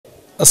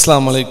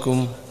ಅಸ್ಲಾಂ ಅಲೈಕುಂ.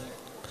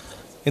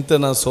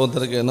 ಇಂಥನ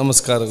ಸೋದರಿಗೆ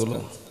ನಮಸ್ಕಾರಗಳು.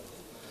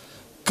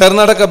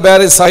 ಕರ್ನಾಟಕ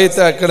ಬ್ಯಾರಿ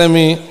ಸಾಹಿತ್ಯ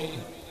ಅಕಾಡೆಮಿ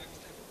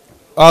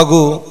ಹಾಗೂ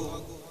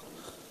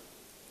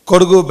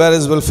ಕೊಡಗು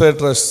ಬ್ಯಾರೇಜ್ ವೆಲ್ಫೇರ್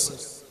ಟ್ರಸ್ಟ್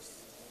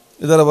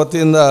ಇದರ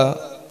ವತಿಯಿಂದ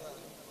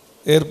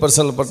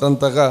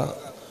ಏರ್ಪಡಿಸಲ್ಪಟ್ಟಂತಹ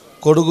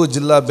ಕೊಡಗು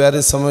ಜಿಲ್ಲಾ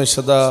ಬ್ಯಾರೇಜ್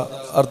ಸಮಾವೇಶದ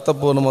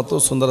ಅರ್ಥಪೂರ್ಣ ಮತ್ತು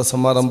ಸುಂದರ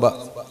ಸಮಾರಂಭ.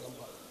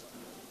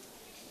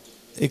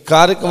 ಈ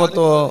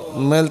ಕಾರ್ಯಕ್ರಮದ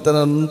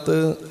ಮೇಲ್ತನಂತ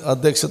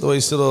ಅಧ್ಯಕ್ಷತೆ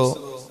ವಹಿಸಿರೋ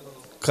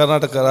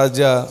ಕರ್ನಾಟಕ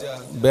ರಾಜ್ಯ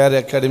ಬ್ಯಾರಿ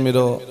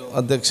ಅಕಾಡೆಮಿರೋ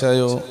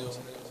ಅಧ್ಯಕ್ಷರು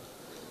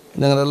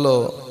ഞങ്ങളെല്ലോ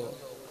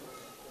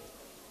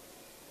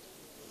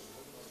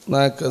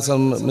ನಾಯಕ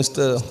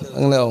ಮಿಸ್ಟರ್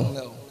അങ്ങനെ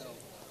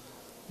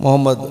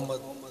ಮೊಹಮ್ಮದ್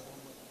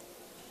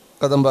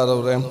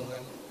ಕದಂಬಾರವ್ರೆ,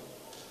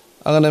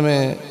 അങ്ങനെ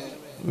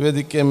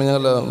ವೇದಿಕೆ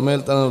ഞങ്ങൾ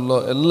ಮೇಲ್ತನല്ലോ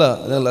ಎಲ್ಲ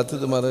ഞങ്ങൾ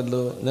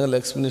ಅತಿಥಿಮಾರೆಲ್ಲೂ ഞങ്ങൾ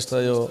ಎಕ್ಸ್ ಮಿನಿಸ್ಟರ್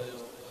ಆಯೋ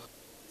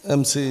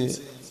MC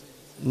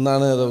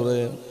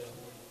ನಾಣೇರವರೇ,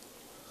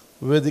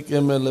 ವೇದಿಕೆ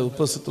ಮೇಲೆ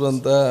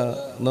ಉಪಸ್ಥಿತರಂತಹ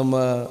ನಮ್ಮ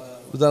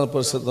ವಿಧಾನ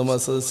ಪರಿಷತ್ ನಮ್ಮ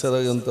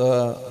ಸದಸ್ಯರಾಗಿರುವಂತಹ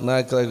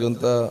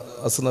ನಾಯಕರಾಗಿರುವಂತಹ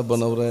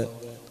ಹಸನಬ್ಬನವರೇ,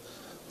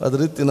 ಅದೇ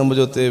ರೀತಿ ನಮ್ಮ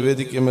ಜೊತೆ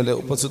ವೇದಿಕೆ ಮೇಲೆ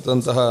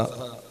ಉಪಸ್ಥಿತರಂತಹ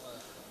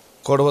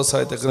ಕೊಡವ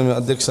ಸಾಹಿತ್ಯ ಅಕಾಡೆಮಿ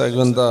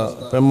ಅಧ್ಯಕ್ಷರಾಗಿರುವಂಥ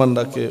ಪೆಮ್ಮಂಡ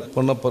ಕೆ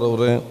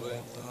ಪೊನ್ನಪ್ಪರವರೇ,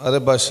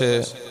 ಅರೆಭಾಷೆ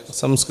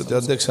ಸಂಸ್ಕೃತಿ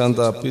ಅಧ್ಯಕ್ಷ ಅಂತ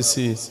PC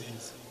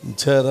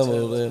ಜಯರಾಮ್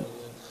ಅವರೇ,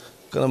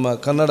 ನಮ್ಮ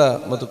ಕನ್ನಡ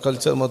ಮತ್ತು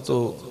ಕಲ್ಚರ್ ಮತ್ತು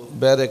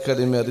ಬ್ಯಾರಿ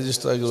ಅಕಾಡೆಮಿಯ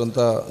ರಿಜಿಸ್ಟರ್ ಆಗಿರುವಂಥ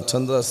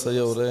ಚಂದ್ರ ಸೈ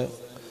ಅವರೇ,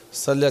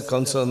 ಸ್ಥಳೀಯ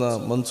ಕೌನ್ಸಿಲರ್ನ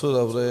ಮನ್ಸೂರ್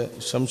ಅವರೇ,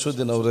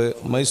 ಶಂಶುದ್ದೀನ್ ಅವರೇ,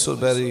 ಮೈಸೂರು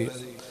ಬ್ಯಾರಿ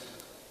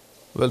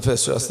ವೆಲ್ಫೇರ್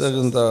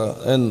ಶಾಸ್ತ್ರಿಯಾಗಿರುವಂಥ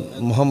N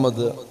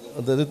ಮೊಹಮ್ಮದ್,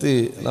 ಅದೇ ರೀತಿ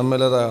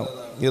ನಮ್ಮೆಲ್ಲರ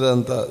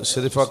ಇರೋಂಥ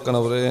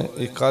ಶರೀಫಾಕ್ಕನವರೇ,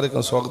 ಈ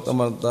ಕಾರ್ಯಕ್ರಮ ಸ್ವಾಗತ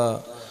ಮಾಡಿದ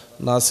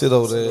ನಾಸೀರ್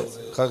ಅವರೇ,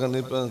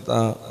 ಕಾಗನಿಪಂಥ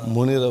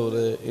ಮುನೀರ್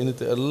ಅವರೇ,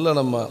 ಇನ್ನಿತ ಎಲ್ಲ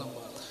ನಮ್ಮ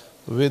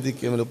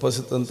ವೇದಿಕೆ ಮೇಲೆ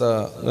ಉಪಸ್ಥಿತಂಥ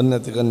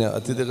ಗಣ್ಯ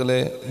ಅತಿಥಿಗಳೇ,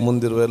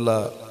 ಮುಂದಿರುವ ಎಲ್ಲ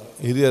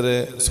ಹಿರಿಯರೇ,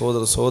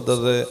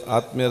 ಸೋದರರೇ,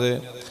 ಆತ್ಮೀಯರೇ,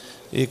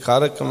 ಈ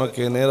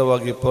ಕಾರ್ಯಕ್ರಮಕ್ಕೆ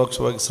ನೇರವಾಗಿ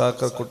ಪರೋಕ್ಷವಾಗಿ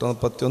ಸಹಕಾರ ಕೊಟ್ಟ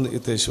ಪ್ರತಿಯೊಂದು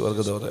ಹಿತೈಷಿ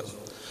ವರ್ಗದವರೇ.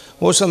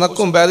 ಬಹುಶಃ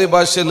ನಕ್ಕು ಬ್ಯಾರಿ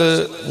ಭಾಷೆಯಲ್ಲಿ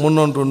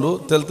ಮುನ್ನೊಂಡುಂಡು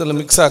ತೆಲ್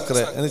ಮಿಕ್ಸ್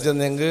ಹಾಕ್ರೆ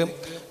ಹೆಂಗೆ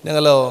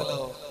ഞങ്ങളോ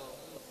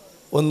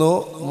ಒಂದು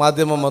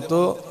ಮಾಧ್ಯಮ ಮತ್ತು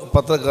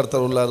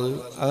ಪತ್ರಕರ್ತರು ಉಳ್ಳಾರು,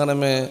 അങ്ങനെ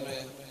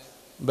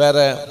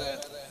ಬೇರೆ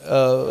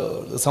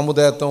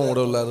ಸಮುದಾಯತ್ವ ಕೂಡ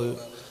ಉಳ್ಳಾರು.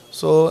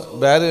 ಸೊ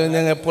ಬೇರೆ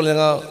ഞങ്ങൾ എപ്പോൾ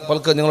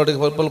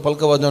ഞങ്ങളൊട്ടിಗೆ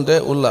ಪಲ್ಕ ಬಂದಂಟೆ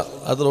ಉಲ್ಲ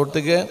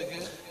ಅದರೊಟ್ಟಿಗೆ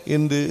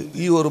ಇಂದು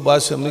ಈ ಒಂದು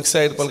ಭಾಷೆ ಮಿಕ್ಸ್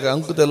ಆയിട്ട് ಪಲ್ಕ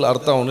ಅಂಕತೆಲ್ಲ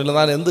ಅರ್ಥ ಉಂಟು. ಇಲ್ಲ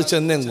ನಾನು ಎಂದು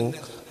ಚೆಂದೆಂಗು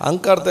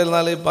ಅಂಕ ಅರ್ಥ ಇಲ್ಲ,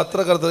 ನಾಳೆ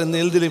ಪತ್ರಕರ್ತರು ಇನ್ನು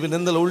ಇಲ್ದಿರಿ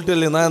ನಿಂದೆಲ್ಲ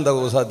ಉಲ್ಟಿಯಲ್ಲಿ ನಾ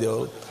ಎಂದಾಗೋ ಸಾಧ್ಯ.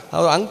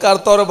 ಅವರು ಅಂಕ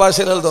ಅರ್ಥ ಅವರ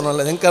ಭಾಷೆಯಲ್ಲಿ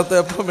ಹೇಳ್ದವನಲ್ಲ, ನಿಂಗೆ ಅರ್ಥ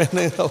ಎಪ್ಪ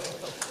ಮೇನೆ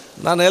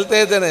ನಾನು ಹೇಳ್ತಾ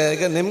ಇದ್ದೇನೆ.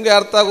 ಈಗ ನಿಮಗೆ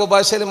ಅರ್ಥ ಆಗೋ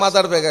ಭಾಷೆಯಲ್ಲಿ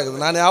ಮಾತಾಡಬೇಕಾಗುತ್ತೆ.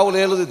 ನಾನು ಯಾವಾಗಲೂ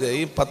ಹೇಳೋದಿದ್ದೆ,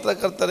 ಈ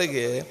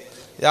ಪತ್ರಕರ್ತರಿಗೆ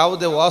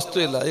ಯಾವುದೇ ವಾಸ್ತು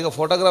ಇಲ್ಲ. ಈಗ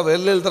ಫೋಟೋಗ್ರಾಫ್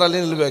ಎಲ್ಲಿ ಹೇಳ್ತಾರೆ ಅಲ್ಲಿ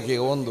ನಿಲ್ಲಬೇಕು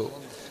ಈಗ ಒಂದು.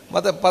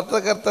 ಮತ್ತು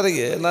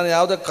ಪತ್ರಕರ್ತರಿಗೆ ನಾನು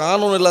ಯಾವುದೇ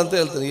ಕಾನೂನು ಇಲ್ಲ ಅಂತ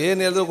ಹೇಳ್ತೀನಿ. ಏನು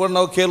ಹೇಳಿದ್ರು ಕೂಡ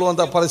ನಾವು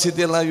ಕೇಳುವಂಥ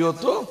ಪರಿಸ್ಥಿತಿಯಲ್ಲಿ ನಾವು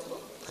ಇವತ್ತು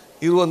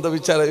ಇರುವಂಥ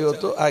ವಿಚಾರ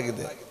ಇವತ್ತು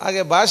ಆಗಿದೆ.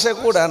 ಹಾಗೆ ಭಾಷೆ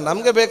ಕೂಡ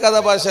ನಮಗೆ ಬೇಕಾದ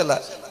ಭಾಷೆ ಅಲ್ಲ,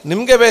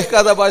 ನಿಮಗೆ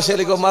ಬೇಕಾದ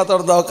ಭಾಷೆಯಲ್ಲಿ ಈಗ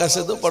ಮಾತಾಡೋದು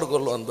ಅವಕಾಶದ್ದು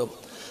ಪಡ್ಕೊಳ್ಳುವಂಥ.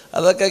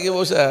 ಅದಕ್ಕಾಗಿ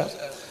ಬಹುಶಃ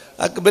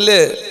ಅಕ್ಕ ಬೆಲೆ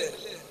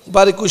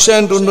ಭಾರಿ ಖುಷಿ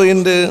ಉಂಟು.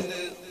 ಇಂದು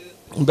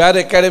ಬ್ಯಾರಿ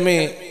ಅಕಾಡೆಮಿ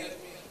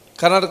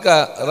ಕರ್ನಾಟಕ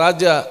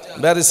ರಾಜ್ಯ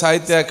ಬ್ಯಾರಿ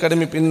ಸಾಹಿತ್ಯ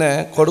academy ಪಿನ್ನೆ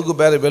Kodagu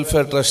Beary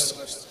welfare trust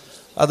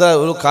ಅದರ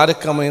ಒಂದು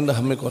ಕಾರ್ಯಕ್ರಮದಿಂದ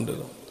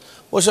ಹಮ್ಮಿಕೊಂಡಿರು.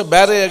 ಬಹುಶಃ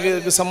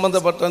ಬ್ಯಾರಿಗೆ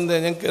ಸಂಬಂಧಪಟ್ಟಂತೆ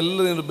ഞങ്ങൾക്ക്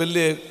ಎಲ್ಲ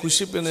ಬೆಲೆ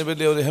ಖುಷಿ ಪಿನ್ನೆ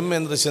ಬೆಲೆ ಅವರು ಹೆಮ್ಮೆ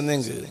ಅಂದರೆ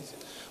ಚೆನ್ನಂಗೆ.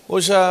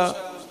 ಬಹುಶಃ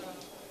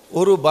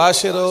ഒരു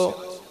ഭാഷയോ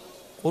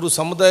ഒരു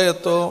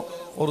ಸಮುದಾಯತ್ತೋ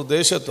ഒരു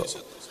ದೇಶತ್ತೋ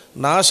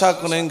ನಾಶ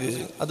ಹಾಕೋಣೆಂಗೆ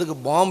ಅದಕ್ಕೆ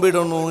ಬಾಂಬ್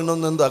ಇಡೋನು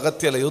ಇನ್ನೊಂದೊಂದು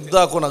ಅಗತ್ಯ ಇಲ್ಲ, ಯುದ್ಧ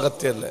ಹಾಕೋಣ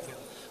ಅಗತ್ಯ ಇಲ್ಲ.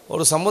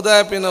 ಅವರು ಸಮುದಾಯ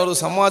ಪಿನ ಅವರು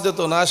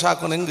ಸಮಾಜತ್ತೋ ನಾಶ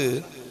ಹಾಕೋಣೆಂಗೆ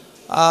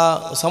ಆ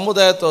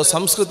ಸಮುದಾಯತ್ತೋ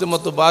ಸಂಸ್ಕೃತಿ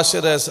ಮತ್ತು ಭಾಷೆ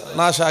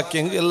ನಾಶ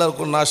ಹಾಕಿಂಗೆ ಎಲ್ಲರೂ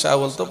ಕೂಡ ನಾಶ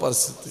ಆಗುವಂಥ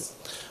ಪರಿಸ್ಥಿತಿ.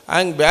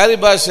 ಹಂಗೆ ಬ್ಯಾರಿ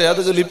ಭಾಷೆ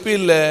ಅದಕ್ಕೆ ಲಿಪಿ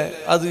ಇಲ್ಲ,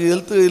 ಅದು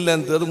ಎಲ್ತು ಇಲ್ಲ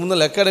ಅಂತ, ಅದು ಮುಂದೆ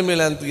ಅಕಾಡೆಮಿ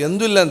ಇಲ್ಲ ಅಂತ,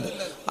 ಎಂದೂ ಇಲ್ಲ ಅಂತ.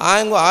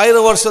 ಹಂಗೆ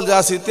 1000 ವರ್ಷದ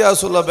ಜಾಸ್ತಿ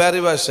ಇತಿಹಾಸ ಇಲ್ಲ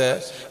ಬ್ಯಾರಿ ಭಾಷೆ.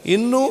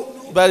 ಇನ್ನೂ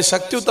ಬೇರೆ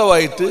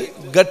ಶಕ್ತಿಯುತವಾಯಿತು,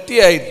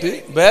 ಗಟ್ಟಿಯಾಯಿತು,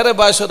 ಬೇರೆ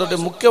ಭಾಷೆಯೊಟ್ಟಿಗೆ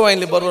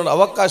ಮುಖ್ಯವಾಗಿ ಬರುವ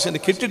ಅವಕಾಶ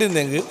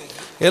ಕಿಟ್ಟಿಡಿದಂಗೆ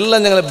ಎಲ್ಲ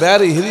ഞങ്ങളെ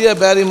ಬ್ಯಾರಿ ಹಿರಿಯ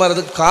ಬ್ಯಾರಿ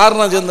ಮಾರೋದಕ್ಕೆ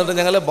ಕಾರಣ ಜನರು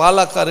ഞങ്ങളെ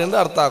ಬಾಲಕಾರರಿಂದ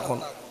ಅರ್ಥ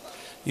ಹಾಕೊಂಡು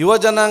ಯುವ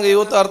ಜನಾಂಗ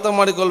ಇವತ್ತು ಅರ್ಥ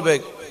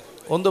ಮಾಡಿಕೊಳ್ಬೇಕು.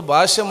 ಒಂದು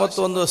ಭಾಷೆ ಮತ್ತು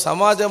ಒಂದು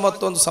ಸಮಾಜ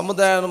ಮತ್ತು ಒಂದು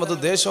ಸಮುದಾಯ ಮತ್ತು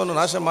ದೇಶವನ್ನು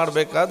ನಾಶ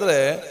ಮಾಡಬೇಕಾದ್ರೆ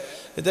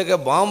ಇದಕ್ಕೆ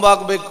ಬಾಂಬ್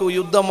ಹಾಕಬೇಕು,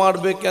 ಯುದ್ಧ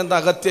ಮಾಡಬೇಕು ಅಂತ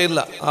ಅಗತ್ಯ ಇಲ್ಲ,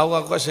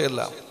 ಅವಕಾಶ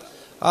ಇಲ್ಲ.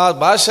 ಆ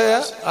ಭಾಷೆಯ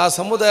ಆ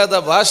ಸಮುದಾಯದ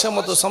ಭಾಷೆ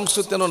ಮತ್ತು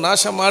ಸಂಸ್ಕೃತಿಯನ್ನು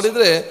ನಾಶ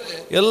ಮಾಡಿದರೆ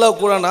ಎಲ್ಲವೂ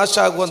ಕೂಡ ನಾಶ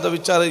ಆಗುವಂಥ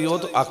ವಿಚಾರ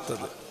ಇವತ್ತು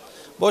ಆಗ್ತದೆ.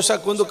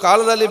 ಬಹುಶಃ ಒಂದು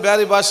ಕಾಲದಲ್ಲಿ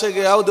ಬ್ಯಾರಿ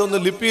ಭಾಷೆಗೆ ಯಾವುದೇ ಒಂದು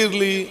ಲಿಪಿ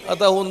ಇರಲಿ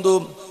ಅಥವಾ ಒಂದು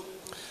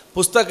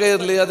ಪುಸ್ತಕ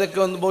ಇರಲಿ, ಅದಕ್ಕೆ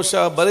ಒಂದು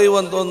ಬಹುಶಃ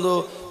ಬರೆಯುವಂಥ ಒಂದು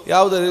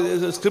ಯಾವುದೇ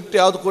ಸ್ಕ್ರಿಪ್ಟ್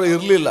ಯಾವುದು ಕೂಡ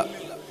ಇರಲಿಲ್ಲ.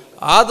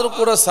 ಆದರೂ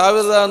ಕೂಡ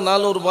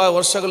 1400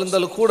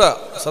 ವರ್ಷಗಳಿಂದಲೂ ಕೂಡ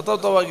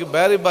ಸತತವಾಗಿ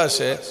ಬ್ಯಾರಿ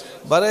ಭಾಷೆ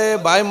ಬರೇ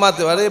ಬಾಯಿ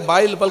ಮಾತು, ಬರೇ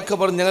ಬಾಯಿಲಿ ಪಲ್ಕ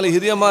ಬರೋದು. ഞങ്ങൾ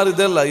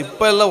ಹಿರಿಯಮಾರಿದೆಲ್ಲ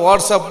ಇಪ್ಪ ಎಲ್ಲ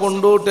ವಾಟ್ಸಪ್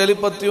ಉಂಡು,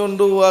 ಟೆಲಿಪತಿ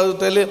ಉಂಡು,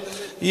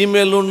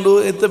 ಇಮೇಲ್ ಉಂಡು,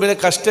 ಇಂಥ ಬೇರೆ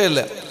ಕಷ್ಟ ಇಲ್ಲ.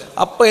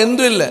 ಅಪ್ಪ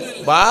ಎಂದೂ ಇಲ್ಲ,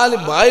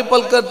 ಬಾಯಿ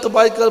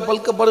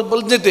ಪಲ್ಕ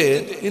ಪಲ್ಜಿಟ್ಟು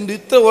ಇಂದು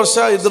ಇತ್ತ ವರ್ಷ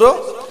ಇದ್ದರೂ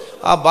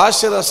ಆ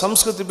ಭಾಷೆಯ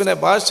ಸಂಸ್ಕೃತಿ ಬಿನೆ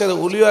ಭಾಷೆಯ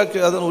ಉಳಿಯಾಕಿ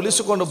ಅದನ್ನು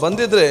ಉಳಿಸಿಕೊಂಡು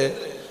ಬಂದಿದ್ದರೆ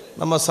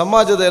ನಮ್ಮ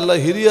ಸಮಾಜದ ಎಲ್ಲ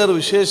ಹಿರಿಯರು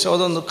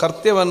ವಿಶೇಷವಾದೊಂದು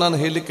ಕರ್ತವ್ಯವನ್ನು ನಾನು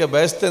ಹೇಳಲಿಕ್ಕೆ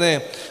ಬಯಸ್ತೇನೆ.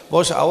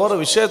 ಬಹುಶಃ ಅವರ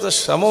ವಿಶೇಷ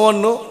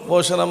ಶ್ರಮವನ್ನು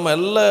ಬಹುಶಃ ನಮ್ಮ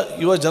ಎಲ್ಲ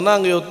ಯುವ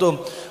ಜನಾಂಗ ಇವತ್ತು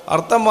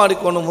ಅರ್ಥ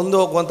ಮಾಡಿಕೊಂಡು ಮುಂದೆ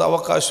ಹೋಗುವಂಥ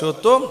ಅವಕಾಶ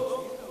ಇವತ್ತು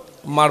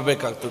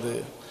ಮಾಡಬೇಕಾಗ್ತದೆ.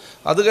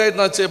 ಅದಕ್ಕಾಗಿ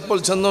ನಾವು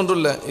ಎಪ್ಪಳು ಚಂದ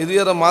ಉಂಟುಲ್ಲ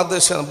ಹಿರಿಯರ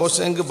ಮಾರ್ಗದರ್ಶನ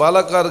ಬಹುಶಃ ಹೆಂಗೆ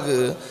ಬಾಲಕಾರ್ಗೆ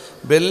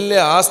ಬೆಲ್ಲೆ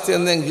ಆಸ್ತಿ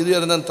ಅಂದ ಹೆಂಗೆ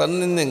ಹಿರಿಯರ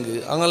ತನ್ನಿಂದ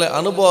ಅಂಗಲೆ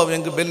ಅನುಭವ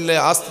ಹೆಂಗೆ ಬೆಲ್ಲೆ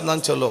ಆಸ್ತಿ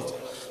ನಾನು ಚಲೋ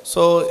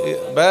ಸೊ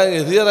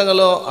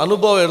ಹಿರಿಯರಂಗಲ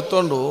ಅನುಭವ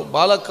ಎಡ್ಕೊಂಡು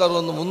ಬಾಲಕರು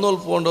ಒಂದು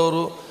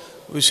ಮುನ್ನೋಲ್ಪೊಂಡವರು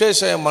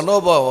ವಿಶೇಷ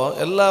ಮನೋಭಾವ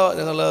ಎಲ್ಲ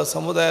ഞങ്ങളെ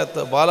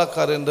ಸಮುದಾಯದ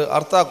ಬಾಲಕರಿಂದ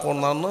ಅರ್ಥ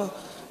ಹಾಕೊಂಡು ನಾನು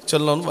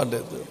ಚೆಲ್ಲೋನು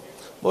ಬಂದಿದ್ದು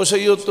ಬಹುಶಃ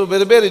ಇವತ್ತು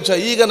ಬೇರೆ ಬೇರೆ ಇಚ್ಛೆ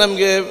ಈಗ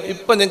ನಮಗೆ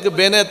ಇಪ್ಪತ್ತು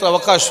ಬೇನೆ ಹತ್ರ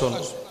ಅವಕಾಶ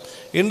ಉಂಟು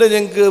ಇಂಡು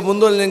ഞങ്ങൾക്ക്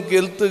ಮುಂದೊಂದು ഞങ്ങൾക്ക്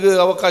ಹೆಲ್ತ್ಗೆ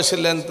ಅವಕಾಶ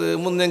ಇಲ್ಲ ಅಂತ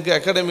ಮುಂದೆ ഞങ്ങൾക്ക്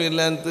ಅಕಾಡೆಮಿ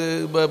ಇಲ್ಲ ಅಂತ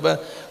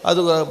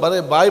ಅದು ಬರೀ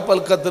ಬಾಯಿ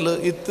ಪಲ್ಕತ್ತಲು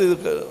ಇತ್ತು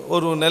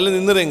ஒரு ನೆಲೆ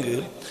ನಿಂದ್ರೆಂಗೆ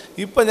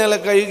ಇಪ್ಪ ನೆಲ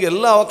ಕೈಗೆ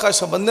ಎಲ್ಲ ಅವಕಾಶ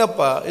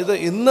ಬಂದಪ್ಪ ಇದು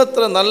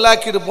ಇನ್ನತ್ರ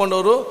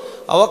ನಲ್ಲಾಕಿಡ್ಕೊಂಡವರು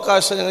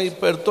ಅವಕಾಶ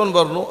ಇಪ್ಪ ಎಡ್ಕೊಂಡು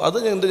ಬರ್ನು ಅದು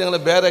ഞങ്ങളുടെ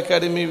ಬೇರೆ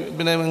ಅಕಾಡೆಮಿ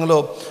ഞങ്ങൾ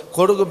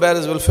ಕೊಡಗು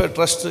ಬ್ಯಾರೇಜ್ ವೆಲ್ಫೇರ್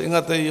ಟ್ರಸ್ಟ್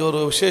ಇಂಗತ್ತೆ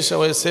ಇವರು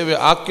ವಿಶೇಷವಾಗಿ ಸೇವೆ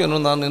ಹಾಕಿಯನ್ನು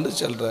ನಾನು ಇಂದು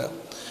ಚೆಲ್ರೆ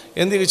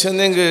ಎಂದಿಗೆ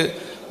ಚೆನ್ನಂಗೆ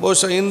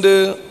ಬಹುಶಃ ಇಂದು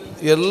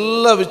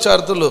ಎಲ್ಲ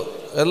ವಿಚಾರದಲ್ಲೂ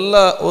ಎಲ್ಲ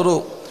ಒಂದು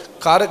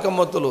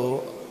ಕಾರ್ಯಕ್ರಮದಲ್ಲೂ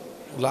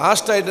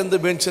ಲಾಸ್ಟ್ ಐಟಂದು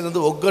ಬೆಂಚಿನದು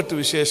ಒಗ್ಗಟ್ಟು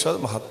ವಿಶೇಷವಾದ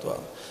ಮಹತ್ವ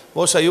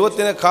ಬಹುಶಃ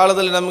ಇವತ್ತಿನ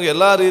ಕಾಲದಲ್ಲಿ ನಮಗೆ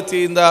ಎಲ್ಲ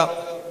ರೀತಿಯಿಂದ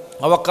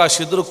ಅವಕಾಶ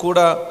ಇದ್ದರೂ ಕೂಡ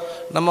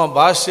ನಮ್ಮ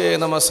ಭಾಷೆ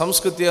ನಮ್ಮ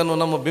ಸಂಸ್ಕೃತಿಯನ್ನು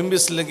ನಮ್ಮ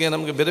ಬಿಂಬಿಸಲಿಕ್ಕೆ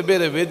ನಮಗೆ ಬೇರೆ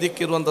ಬೇರೆ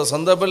ವೇದಿಕೆ ಇರುವಂಥ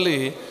ಸಂದರ್ಭದಲ್ಲಿ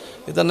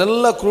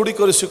ಇದನ್ನೆಲ್ಲ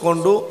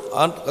ಕ್ರೋಢೀಕರಿಸಿಕೊಂಡು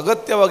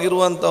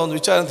ಅಗತ್ಯವಾಗಿರುವಂಥ ಒಂದು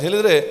ವಿಚಾರ ಅಂತ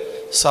ಹೇಳಿದರೆ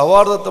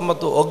ಸೌಹಾರ್ದತೆ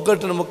ಮತ್ತು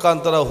ಒಗ್ಗಟ್ಟಿನ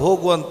ಮುಖಾಂತರ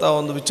ಹೋಗುವಂಥ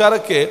ಒಂದು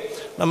ವಿಚಾರಕ್ಕೆ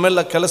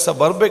ನಮ್ಮೆಲ್ಲ ಕೆಲಸ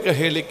ಬರಬೇಕು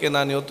ಹೇಳಲಿಕ್ಕೆ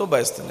ನಾನು ಇವತ್ತು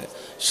ಬಯಸ್ತೇನೆ.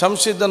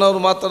 ಶಂಶಿದ್ದನವರು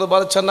ಮಾತಾಡೋದು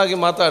ಭಾಳ ಚೆನ್ನಾಗಿ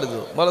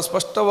ಮಾತಾಡಿದರು, ಭಾಳ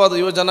ಸ್ಪಷ್ಟವಾದ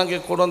ಯುವ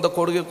ಜನಾಂಗಕ್ಕೆ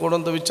ಕೊಡುಗೆ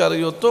ಕೊಡುವಂಥ ವಿಚಾರ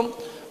ಇವತ್ತು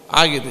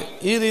ಆಗಿದೆ.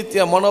 ಈ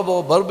ರೀತಿಯ ಮನೋಭಾವ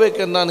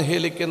ಬರಬೇಕೆಂದು ನಾನು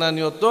ಹೇಳಲಿಕ್ಕೆ ನಾನು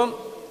ಇವತ್ತು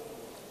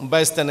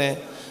ಬಯಸ್ತೇನೆ.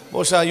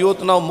 ಬಹುಶಃ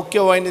ಇವತ್ತು ನಾವು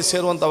ಮುಖ್ಯವಾಹಿನಿ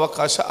ಸೇರುವಂಥ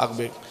ಅವಕಾಶ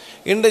ಆಗಬೇಕು.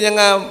 ಇಂಡು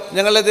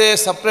ഞങ്ങളದೇ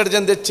ಸಪ್ರೇಟ್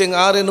ಜನ ತೆಚ್ಚಂಗೆ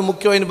ಆರೇನು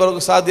ಮುಖ್ಯವಾಹಿನಿ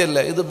ಬರೋಕ್ಕೆ ಸಾಧ್ಯ ಇಲ್ಲ.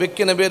 ಇದು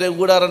ಬೆಕ್ಕಿನ ಬೇರೆ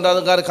ಗೂಡಾರಂಡ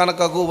ಗಾರಿ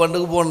ಕಣಕಾಗು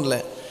ಬಂಡಗು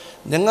ಬೋಣಲೆ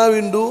ഞങ്ങ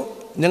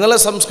ഞങ്ങളെ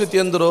ಸಂಸ್ಕೃತಿ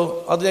ಎಂದರು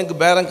ಅದು ഞങ്ങൾക്ക്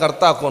ಬೇರೆಂಗೆ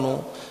ಅರ್ಥ ಹಾಕೋನು.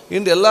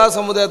 ಇಂಡು ಎಲ್ಲ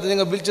ಸಮುದಾಯದ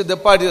ഞങ്ങൾ ಬಿಲ್ಚು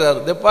ದೆಪ್ಪಾಡಿರಾರು.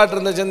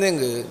 ದೆಪ್ಪಾಟ್ರಿಂದ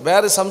ಚೆಂದಂಗೆ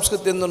ಬೇರೆ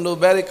ಸಂಸ್ಕೃತಿ ಎಂದುಂಡು,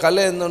 ಬೇರೆ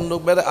ಕಲೆ ಎಂದುಂಡು,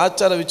 ಬೇರೆ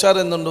ಆಚಾರ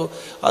ವಿಚಾರ ಎಂದುಂಡು,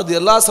 ಅದು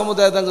ಎಲ್ಲ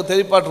ಸಮುದಾಯದಂಗೆ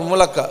ತೆರಿಪಾಟ್ರ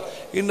ಮೂಲಕ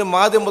ಇಂಡು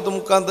ಮಾಧ್ಯಮದ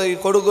ಮುಖಾಂತರ ಈ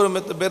ಕೊಡಗು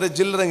ಮತ್ತು ಬೇರೆ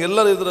ಜಿಲ್ಲೆದಂಗೆ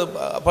ಎಲ್ಲರೂ ಇದರ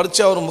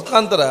ಪರಿಚಯ ಅವ್ರ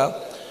ಮುಖಾಂತರ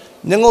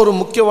ഞങ്ങൾ ഒരു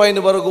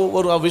മുഖ്യവാഹിനിവರೆಗೂ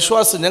ഒരു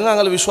ವಿಶ್ವಾಸ ഞങ്ങൾ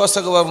അങ്ങനെ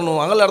ವಿಶ್ವಾಸಕ್ಕೆ ಬರನು,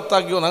 അങ്ങനെ ಅರ್ಥ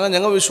ಆಗಿಯೋ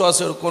ഞങ്ങൾ ವಿಶ್ವಾಸ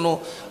ಹಿಡ್ಕೊನು.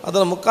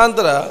 ಅದರ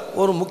ಮುಖಾಂತರ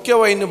ಒಂದು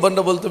ಮುಖ್ಯವಾಹಿನಿ ಬಂದ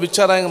ಬಲ್ತು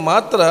ವಿಚಾರ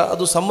ಮಾತ್ರ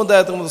ಅದು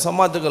ಸಮುದಾಯದ ಮತ್ತು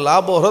ಸಮಾಜಕ್ಕೆ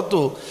ಲಾಭ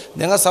ಹೊರತು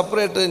ഞങ്ങൾ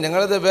ಸಪ್ರೇಟ್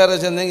ഞങ്ങളದೇ ಬೇರೆ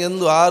ಜನ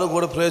ಎಂದು ಆರು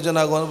ಕೂಡ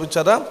ಪ್ರಯೋಜನ ಆಗುವ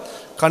ವಿಚಾರ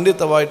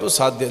ಖಂಡಿತವಾಯಿತು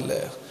ಸಾಧ್ಯ ಇಲ್ಲ.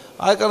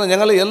 ಆ ಕಾರಣ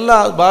ഞങ്ങൾ ಎಲ್ಲ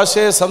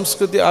ಭಾಷೆ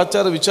ಸಂಸ್ಕೃತಿ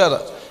ಆಚಾರ ವಿಚಾರ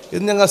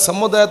ಇದು ഞങ്ങൾ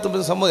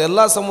ಎಲ್ಲ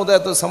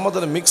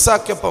ಸಮುದಾಯದ ಮಿಕ್ಸ್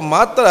ಹಾಕ್ಯಪ್ಪ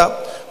ಮಾತ್ರ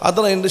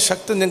ಅದನ್ನು ಇಂದು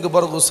ಶಕ್ತಿ ഞങ്ങൾക്ക്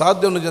ಬರೋದು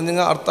ಸಾಧ್ಯವನ್ನು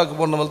ಜನ ಅರ್ಥ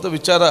ಹಾಕಿಕೊಂಡು ಮಲ್ತ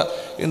ವಿಚಾರ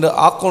ಇಂದು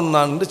ಹಾಕ್ಕೊಂಡು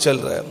ನಾನು ಇಂದು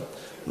ಚೆಲ್ಲರೆ.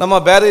 ನಮ್ಮ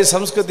ಬೇರೆ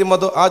ಸಂಸ್ಕೃತಿ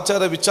ಮತ್ತು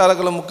ಆಚಾರ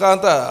ವಿಚಾರಗಳ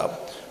ಮುಖಾಂತರ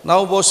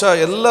ನಾವು ಬಹುಶಃ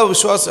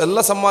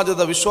ಎಲ್ಲ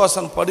ಸಮಾಜದ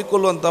ವಿಶ್ವಾಸ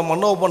ಪಡಿಕೊಳ್ಳುವಂಥ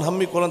ಮನೋಭಾವನ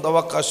ಹಮ್ಮಿಕೊಳ್ಳುವಂಥ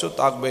ಅವಕಾಶ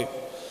ಆಗಬೇಕು.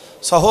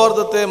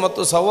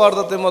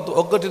 ಸೌಹಾರ್ದತೆ ಮತ್ತು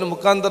ಒಗ್ಗಟ್ಟಿನ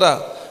ಮುಖಾಂತರ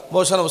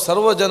ಬಹುಶಃ ನಾವು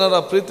ಸರ್ವ ಜನರ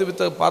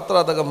ಪ್ರೀತಿ ಪಾತ್ರ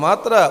ಆದಾಗ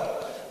ಮಾತ್ರ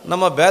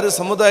ನಮ್ಮ ಬೇರೆ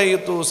ಸಮುದಾಯ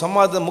ಇವತ್ತು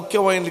ಸಮಾಜದ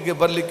ಮುಖ್ಯವಾಹಿನಿಗೆ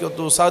ಬರಲಿಕ್ಕೆ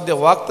ಇವತ್ತು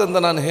ಸಾಧ್ಯವಾಗ್ತಂತ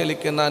ನಾನು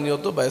ಹೇಳಲಿಕ್ಕೆ ನಾನು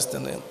ಇವತ್ತು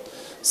ಬಯಸ್ತೇನೆ.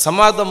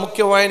 ಸಮಾಜದ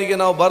ಮುಖ್ಯವಾಹಿನಿಗೆ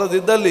ನಾವು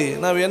ಬರದಿದ್ದಲ್ಲಿ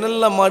ನಾವು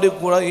ಏನೆಲ್ಲ ಮಾಡಿ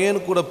ಕೂಡ ಏನು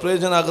ಕೂಡ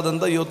ಪ್ರಯೋಜನ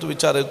ಆಗದಂಥ ಇವತ್ತು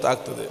ವಿಚಾರ ಇವತ್ತು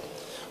ಆಗ್ತದೆ.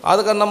 ಆದ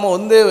ಕಾರಣ ನಮ್ಮ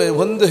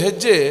ಒಂದು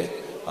ಹೆಜ್ಜೆ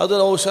ಅದು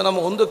ಬಹುಶಃ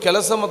ನಮ್ಮ ಒಂದು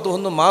ಕೆಲಸ ಮತ್ತು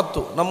ಒಂದು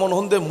ಮಾತು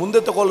ನಮ್ಮನ್ನು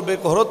ಮುಂದೆ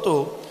ತಗೊಳ್ಬೇಕು ಹೊರತು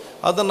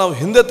ಅದನ್ನು ನಾವು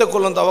ಹಿಂದೆ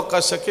ತಗೊಳ್ಳುವಂಥ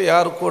ಅವಕಾಶಕ್ಕೆ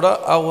ಯಾರು ಕೂಡ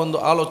ಆ ಒಂದು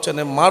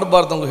ಆಲೋಚನೆ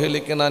ಮಾಡಬಾರ್ದಂಗೆ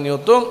ಹೇಳಲಿಕ್ಕೆ ನಾನು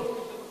ಇವತ್ತು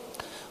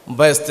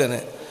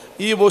ಬಯಸ್ತೇನೆ.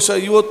 ಈ ಬಹುಶಃ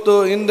ಇವತ್ತು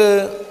ಹಿಂಗೆ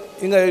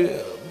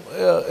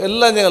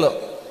ಎಲ್ಲ ഞങ്ങൾ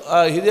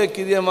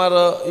ಹಿರಿಯಮಾರ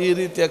ಈ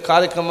ರೀತಿಯ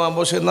ಕಾರ್ಯಕ್ರಮ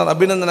ಬಹುಶಃ ನಾನು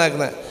ಅಭಿನಂದನೆ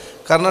ಆಗ್ನೆ.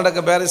 ಕರ್ನಾಟಕ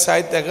ಬೇರೆ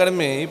ಸಾಹಿತ್ಯ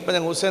ಅಕಾಡೆಮಿ ಇಪ್ಪ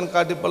ಹುಸೇನ್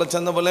ಕಾಟಿಪ್ಪಳ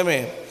ಚಂದಬಲಮೆ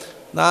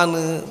ನಾನು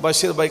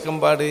ಬಶೀರ್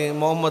ಬೈಕಂಬಾಡಿ,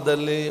 ಮೊಹಮ್ಮದ್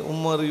ಅಲಿ,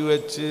 ಉಮ್ಮರ್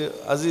UH,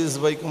 ಅಜೀಜ್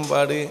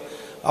ಬೈಕಂಬಾಡಿ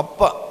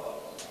ಅಪ್ಪ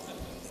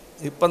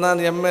ಇಪ್ಪ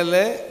ನಾನು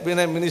MLA ಬಿನ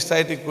ಮಿನಿಸ್ಟರ್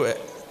ಆಯ್ತಿಕ್ಕುವೆ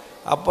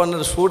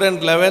ಅಪ್ಪನ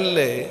ಸ್ಟೂಡೆಂಟ್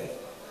ಲೆವೆಲ್ಲೇ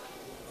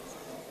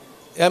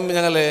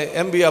ഞങ്ങൾ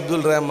MB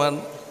ಅಬ್ದುಲ್ ರೆಹಮಾನ್,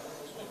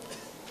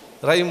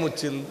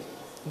 റൈമുച്ചിൽ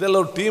ഇതെല്ലാം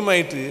ഒരു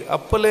ടീമായിട്ട്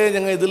അപ്പലേ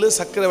ഞങ്ങൾ ഇതിൽ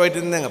സക്രിയമായിട്ട്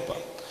ഇരുന്നേങ്ങപ്പ.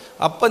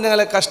 അപ്പം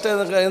ഞങ്ങളെ കഷ്ടം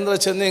എന്താ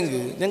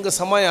ചെന്നെങ്കിൽ ഞങ്ങൾക്ക്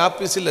സമയം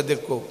ആഫീസില്ല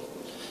തെക്കോ.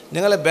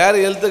 ഞങ്ങളെ ಬೇರೆ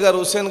ಹೆಲ್ತ್ಗಾರ್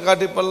ಹುಸೇನ್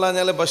ಕಾಟಿಪ್ಪಲ್ಲ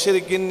ഞങ്ങളെ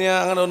ಬಶೀರಿಕಿನ್ಯ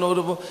അങ്ങനെ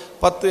ഒരു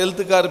 10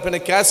 ಹೆಲ್ತ್ಗಾರ್ പിന്നെ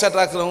ಕ್ಯಾಸೆಟ್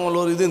ಹಾಕಿರೋಂಗೆ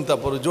ഒരു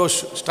ಇದಿಂತಪ್ಪ ഒരു ಜೋಶ್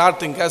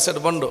ಸ್ಟಾರ್ಟಿಂಗ್ ಕ್ಯಾಸೆಟ್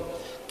ಬಂದು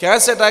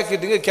ಕ್ಯಾಸೆಟ್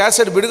ಹಾಕಿಟ್ಟಿಗೆ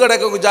ಕ್ಯಾಸೆಟ್ ಬಿಡುಗಡೆ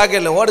ಹಾಕೋಕೆ ಜಾಗ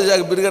ಇಲ್ಲ, ಓಡ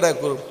ಜಾಗ ಬಿಡುಗಡೆ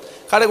ಹಾಕೋರು.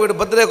 ಕಡೆ ಬಿಟ್ಟು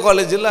ಭದ್ರೇ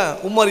ಕಾಲೇಜ್ ಇಲ್ಲ,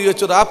 ಉಮ್ಮರ್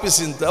UH ಆಫೀಸ್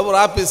ಇಂತ ಅವ್ರ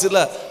ಆಫೀಸ್ ಇಲ್ಲ,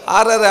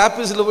 ಆರಾರು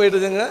ಆಫೀಸಲ್ಲಿ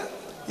ಹೋಯ್ತು ഞങ്ങൾ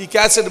ಈ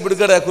ಕ್ಯಾಸೆಟ್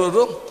ಬಿಡುಗಡೆ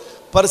ಹಾಕೋರು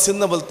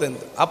ಪರಿಸ್ಥಿತಿನ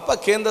ಬಲ್ತಂದು. ಅಪ್ಪ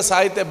ಕೇಂದ್ರ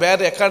ಸಾಹಿತ್ಯ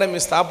ಬೇರೆ ಅಕಾಡೆಮಿ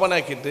ಸ್ಥಾಪನೆ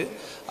ಹಾಕಿಟ್ಟು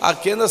ಆ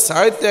ಕೇಂದ್ರ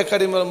ಸಾಹಿತ್ಯ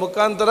ಅಕಾಡೆಮಿ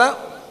ಮುಖಾಂತರ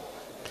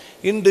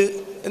ಇಂಡು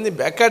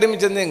ಅಕಾಡೆಮಿ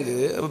ಚೆಂದಂಗೆ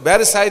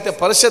ಬೇರೆ ಸಾಹಿತ್ಯ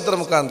ಪರಿಷತ್ತರ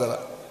ಮುಖಾಂತರ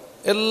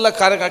ಎಲ್ಲ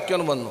ಕಾರ್ಯಕ್ಕೆ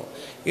ಹಾಕ್ಕೊಂಡು ಬಂದು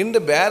ಇಂಡು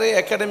ಬೇರೆ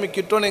ಅಕಾಡೆಮಿ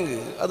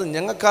ಕಿಟ್ಟೋಣಂಗೆ ಅದು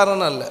ഞങ്ങൾ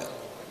ಕಾರಣ ಅಲ್ಲ.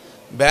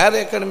 ಬೇರೆ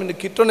ಅಕಾಡೆಮಿ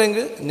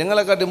ಕಿಟ್ಟೋಣಂಗೆ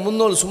ഞങ്ങളെ ಕಾಟಿ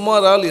ಮುನ್ನೋಳು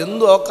ಸುಮಾರು ಅಲ್ಲಿ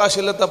ಎಂದೂ ಅವಕಾಶ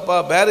ಇಲ್ಲ ತಪ್ಪ.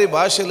 ಬೇರೆ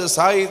ಭಾಷೆಯಲ್ಲಿ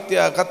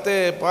ಸಾಹಿತ್ಯ ಕತೆ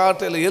ಪಾಠ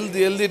ಎಲ್ಲ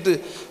ಎಲ್ದಿಟ್ಟು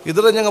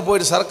ಇದರ ഞങ്ങൾ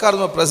പോയിട്ട് സർക്കാർ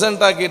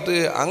ಪ್ರೆಸೆಂಟ್ ಆಗಿಟ್ಟು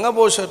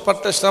ಅಂಗಬೋಷ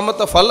ಪಟ್ಟ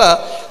ಶ್ರಮದ ಫಲ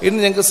ಇನ್ನು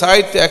ഞങ്ങൾക്ക്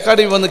ಸಾಹಿತ್ಯ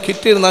ಅಕಾಡೆಮಿ ಒಂದು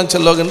ಕಿಟ್ಟಿರು ನಾನು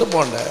ಚೆಲ್ಲೋಗಿಂದು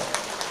പോണ്ടേ.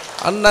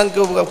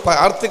 ಅಣ್ಣಂಗೆ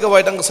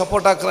ಆರ್ಥಿಕವಾയിട്ട് ಅಂಗೆ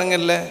ಸಪೋರ್ಟ್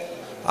ಹಾಕ್ರಂಗಿಲ್ಲ,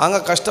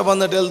 ಹಂಗೆ ಕಷ್ಟ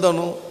ಬಂದಟ್ಟು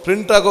ಎಲ್ದವನು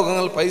ಪ್ರಿಂಟ್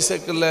ಹಾಕೋಕಂಗಲ್ಲಿ ಪೈಸೆ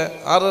ಹಾಕಿಲ್ಲ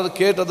ಆರಾರು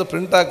ಕೇಟದು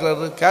ಪ್ರಿಂಟ್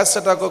ಹಾಕ್ಲಾರು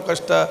ಕ್ಯಾಸೆಟ್ ಹಾಕೋ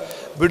ಕಷ್ಟ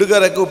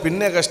ಬಿಡುಗರೆಗೂ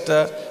ಪಿನ್ನೆ ಕಷ್ಟ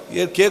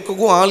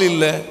ಕೇಕಿಗೂ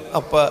ಆಳಿಲ್ಲ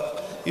ಅಪ್ಪ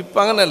ಇಪ್ಪ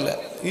അങ്ങനല്ല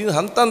ಈ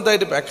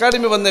ಹಂತಾಯ್ತು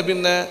ಅಕಾಡೆಮಿ ಬಂದೆ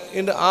ಪಿನ್ನೆ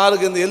ಇನ್ನು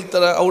ಆರುಗಿಂದ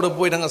ಎಲ್ತರ ಅವ್ರು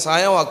போய் ನಂಗೆ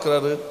ಸಹಾಯ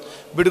ಹಾಕ್ರಾರು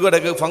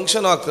ಬಿಡುಗಡೆಗೆ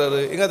ಫಂಕ್ಷನ್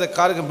ಹಾಕ್ತಾರೆ ಹಿಂಗದೆ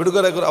ಕಾರ್ಯಕ್ರಮ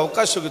ಬಿಡುಗಡೆಗೆ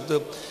ಅವಕಾಶ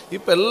ಸಿಗುತ್ತೆ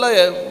ಇಪ್ಪ ಎಲ್ಲ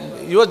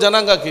ಯುವ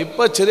ಜನಾಂಗಕ್ಕೆ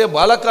ಇಪ್ಪ ಚೆರಿಯ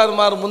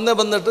ಬಾಲಕಾರ್ಮಾರು ಮುಂದೆ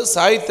ಬಂದಿಟ್ಟು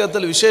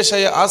ಸಾಹಿತ್ಯದಲ್ಲಿ ವಿಶೇಷ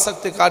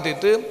ಆಸಕ್ತಿ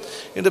ಕಾಟಿಟ್ಟು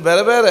ಇಂದು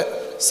ಬೇರೆ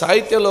ಬೇರೆ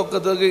ಸಾಹಿತ್ಯ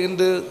ಲೋಕದಲ್ಲಿ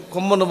ಇಂದು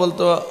ಕೊಮ್ಮನ್ನು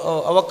ಬಲ್ತ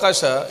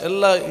ಅವಕಾಶ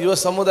ಎಲ್ಲ ಯುವ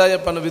ಸಮುದಾಯ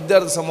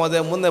ವಿದ್ಯಾರ್ಥಿ ಸಮುದಾಯ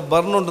ಮುಂದೆ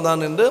ಬರ್ನುಂಟು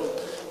ನಾನು ಎಂದು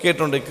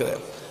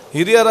ಕೇಟೊಂಡಿಕ್ಕಿದೆ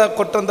ಹಿರಿಯರ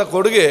ಕೊಟ್ಟಂಥ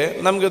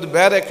ಕೊಡುಗೆ ನಮಗೆ ಅದು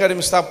ಬೇರೆ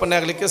ಅಕಾಡೆಮಿ ಸ್ಥಾಪನೆ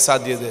ಆಗಲಿಕ್ಕೆ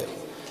ಸಾಧ್ಯ ಇದೆ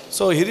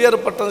ಸೊ ಹಿರಿಯರು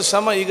ಪಟ್ಟಂಥ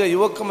ಶ್ರಮ ಈಗ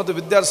ಯುವಕ ಮತ್ತು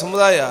ವಿದ್ಯಾರ್ಥಿ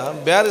ಸಮುದಾಯ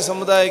ಬೇರೆ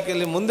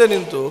ಸಮುದಾಯಕ್ಕೆ ಮುಂದೆ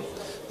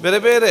ನಿಂತು ಬೇರೆ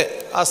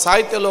ಬೇರೆ ಆ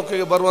ಸಾಹಿತ್ಯ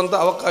ಲೋಕಕ್ಕೆ ಬರುವಂಥ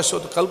ಅವಕಾಶ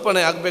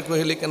ಕಲ್ಪನೆ ಆಗಬೇಕು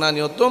ಹೇಳಲಿಕ್ಕೆ ನಾನು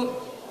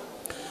ಇವತ್ತು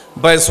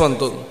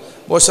ಬಯಸುವಂಥದ್ದು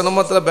ಬಹುಶಃ ನಮ್ಮ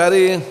ಹತ್ರ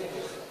ಬೇರೆ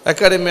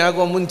ಅಕಾಡೆಮಿ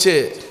ಆಗುವ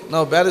ಮುಂಚೆ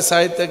ನಾವು ಬೇರೆ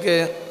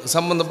ಸಾಹಿತ್ಯಕ್ಕೆ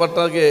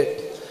ಸಂಬಂಧಪಟ್ಟಾಗೆ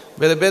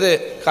ಬೇರೆ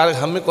ಬೇರೆ ಕಾರ್ಯ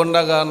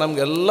ಹಮ್ಮಿಕೊಂಡಾಗ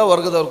ನಮಗೆಲ್ಲ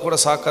ವರ್ಗದವರು ಕೂಡ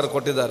ಸಹಕಾರ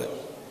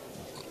ಕೊಟ್ಟಿದ್ದಾರೆ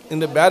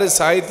ಇನ್ನು ಬೇರೆ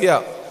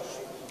ಸಾಹಿತ್ಯ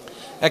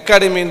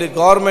ಅಕಾಡೆಮಿ ಇಂದು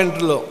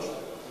ಗೌರ್ಮೆಂಟ್ಲು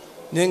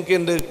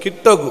ಎಂಕಿಂದು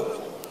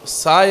ಕಿಟ್ಟೋಗು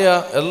ಸಹಾಯ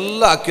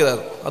ಎಲ್ಲ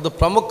ಹಾಕಿದ್ದಾರೆ ಅದು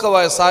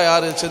ಪ್ರಮುಖವಾದ ಸಹಾಯ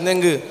ಯಾರು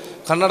ಚೆನ್ನಂಗೆ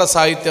ಕನ್ನಡ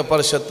ಸಾಹಿತ್ಯ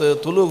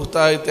ಪರಿಷತ್ ತುಳು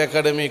ಸಾಹಿತ್ಯ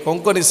ಅಕಾಡೆಮಿ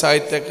ಕೊಂಕಣಿ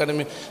ಸಾಹಿತ್ಯ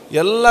ಅಕಾಡೆಮಿ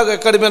ಎಲ್ಲ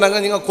ಅಕಾಡೆಮಿ ನಂಗೆ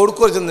ಹಿಂಗೆ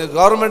ಕೊಡ್ಕೋರು ಚೆಂದ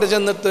ಗೌರ್ಮೆಂಟ್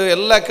ಚೆಂದಿತ್ತು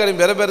ಎಲ್ಲ ಅಕಾಡೆಮಿ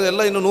ಬೇರೆ ಬೇರೆ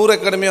ಎಲ್ಲ ಇನ್ನು 100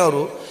 ಅಕಾಡೆಮಿ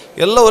ಅವರು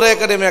ಎಲ್ಲ ಒರೇ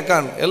ಅಕಾಡೆಮಿ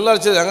ಹಾಕೊಂಡು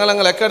ಎಲ್ಲರೂ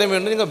ಹಂಗಲ್ ಅಕಾಡೆಮಿ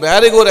ಉಂಟು ಹಿಂಗೆ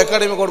ಬೇರೆಗೆ ஒரு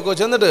ಅಕಾಡೆಮಿ ಕೊಡ್ಕೋ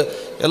ಚೆಂದಿಟ್ಟು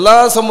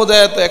ಎಲ್ಲ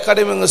ಸಮುದಾಯದ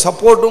ಅಕಾಡೆಮಿ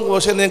ಸಪೋರ್ಟು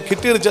ಬಹುಶಃ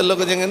ಕಿಟ್ಟಿರು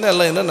ಚೆಲ್ಲೋಕೆ ಹೆಂಗೆ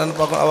ಎಲ್ಲ ಏನೋ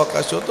ನೆನಪಾಕೋ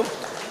ಅವಕಾಶ ಇವತ್ತು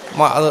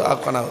ಅದು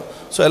ಹಾಕೋಣ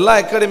ಸೊ ಎಲ್ಲ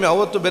ಅಕಾಡೆಮಿ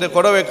ಅವತ್ತು ಬೇರೆ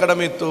ಕೊಡವೆ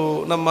ಅಕಾಡೆಮಿ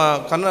ಇತ್ತು ನಮ್ಮ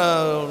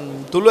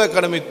ತುಳು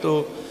ಅಕಾಡೆಮಿ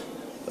ಇತ್ತು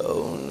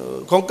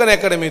ಕೊಂಕಣಿ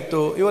ಅಕಾಡೆಮಿ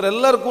ಇತ್ತು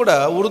ಇವರೆಲ್ಲರೂ ಕೂಡ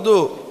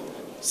ಉರ್ದು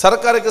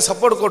ಸರ್ಕಾರಕ್ಕೆ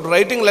ಸಪೋರ್ಟ್ ಕೊಟ್ಟರು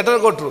ರೈಟಿಂಗ್ ಲೆಟರ್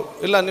ಕೊಟ್ಟರು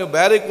ಇಲ್ಲ ನೀವು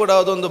ಬೇರೆ ಕೂಡ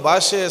ಅದೊಂದು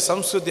ಭಾಷೆ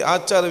ಸಂಸ್ಕೃತಿ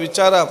ಆಚಾರ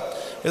ವಿಚಾರ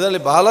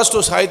ಇದರಲ್ಲಿ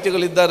ಬಹಳಷ್ಟು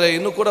ಸಾಹಿತ್ಯಗಳಿದ್ದಾರೆ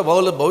ಇನ್ನೂ ಕೂಡ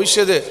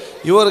ಭವಿಷ್ಯದ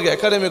ಇವರಿಗೆ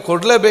ಅಕಾಡೆಮಿ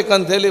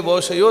ಕೊಡಲೇಬೇಕಂತೇಳಿ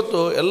ಬಹುಶಃ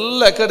ಇವತ್ತು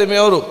ಎಲ್ಲ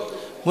ಅಕಾಡೆಮಿಯವರು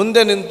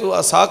ಮುಂದೆ ನಿಂತು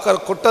ಆ ಸಹಕಾರ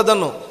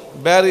ಕೊಟ್ಟದನ್ನು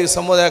ಬೇರೆ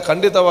ಸಮುದಾಯ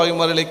ಖಂಡಿತವಾಗಿ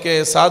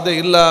ಮರಲಿಕ್ಕೆ ಸಾಧ್ಯ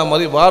ಇಲ್ಲ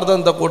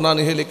ಮರಿಬಾರ್ದಂತ ಕೂಡ ನಾನು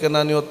ಹೇಳಲಿಕ್ಕೆ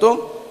ನಾನು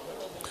ಇವತ್ತು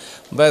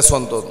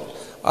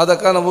ಬಯಸುವಂಥದ್ದು ಆದ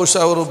ಕಾರಣ ಬಹುಶಃ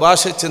ಅವರು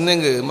ಭಾಷೆ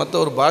ಚೆನ್ನಂಗೆ ಮತ್ತು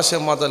ಅವ್ರ ಭಾಷೆ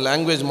ಮಾತ್ರ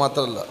ಲ್ಯಾಂಗ್ವೇಜ್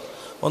ಮಾತ್ರ ಅಲ್ಲ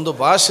ಒಂದು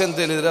ಭಾಷೆ ಅಂತ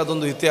ಹೇಳಿದರೆ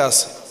ಅದೊಂದು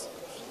ಇತಿಹಾಸ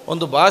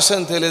ಒಂದು ಭಾಷೆ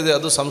ಅಂತ ಹೇಳಿದರೆ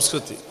ಅದು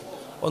ಸಂಸ್ಕೃತಿ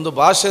ಒಂದು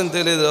ಭಾಷೆ ಅಂತ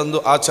ಹೇಳಿದರೆ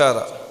ಒಂದು ಆಚಾರ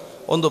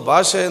ಒಂದು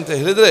ಭಾಷೆ ಅಂತ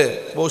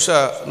ಹೇಳಿದರೆ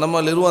ಬಹುಶಃ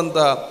ನಮ್ಮಲ್ಲಿರುವಂಥ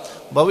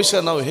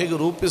ಭವಿಷ್ಯ ನಾವು ಹೇಗೆ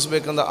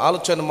ರೂಪಿಸಬೇಕಂತ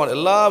ಆಲೋಚನೆ ಮಾಡಿ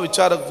ಎಲ್ಲ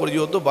ವಿಚಾರಕ್ಕೂ ಕೂಡ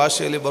ಇವತ್ತು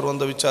ಭಾಷೆಯಲ್ಲಿ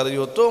ಬರುವಂಥ ವಿಚಾರ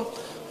ಇವತ್ತು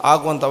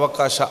ಆಗುವಂಥ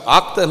ಅವಕಾಶ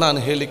ಆಗ್ತದೆ ನಾನು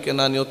ಹೇಳಲಿಕ್ಕೆ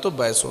ನಾನು ಇವತ್ತು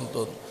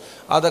ಬಯಸುವಂಥದ್ದು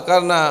ಆದ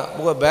ಕಾರಣ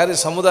ಬೇರೆ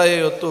ಸಮುದಾಯ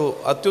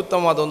ಇವತ್ತು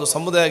ಅತ್ಯುತ್ತಮವಾದ ಒಂದು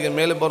ಸಮುದಾಯಕ್ಕೆ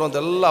ಮೇಲೆ ಬರುವಂಥ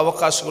ಎಲ್ಲ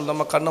ಅವಕಾಶಗಳು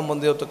ನಮ್ಮ ಕಣ್ಣ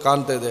ಮುಂದೆ ಇವತ್ತು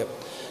ಕಾಣ್ತಾ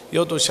ಇದೆ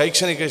ಇವತ್ತು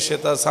ಶೈಕ್ಷಣಿಕ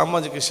ಕ್ಷೇತ್ರ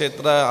ಸಾಮಾಜಿಕ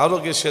ಕ್ಷೇತ್ರ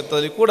ಆರೋಗ್ಯ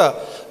ಕ್ಷೇತ್ರದಲ್ಲಿ ಕೂಡ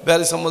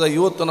ಬೇರೆ ಸಮುದಾಯ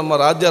ಇವತ್ತು ನಮ್ಮ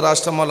ರಾಜ್ಯ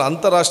ರಾಷ್ಟ್ರ ಮತ್ತು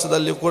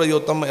ಅಂತಾರಾಷ್ಟ್ರದಲ್ಲಿ ಕೂಡ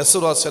ಇವತ್ತು ತಮ್ಮ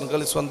ಹೆಸರುವಾಸಿಯನ್ನು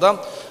ಗಳಿಸುವಂಥ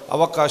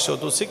ಅವಕಾಶ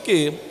ಇವತ್ತು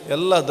ಸಿಕ್ಕಿ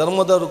ಎಲ್ಲ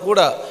ಧರ್ಮದವರು ಕೂಡ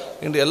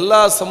ಇಂದು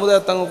ಎಲ್ಲ ಸಮುದಾಯ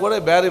ತಂಗ ಕೂಡ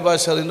ಬೇರೆ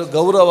ಭಾಷೆಯಲ್ಲಿ ಇನ್ನು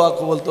ಗೌರವ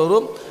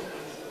ಹಾಕುವಂಥವ್ರು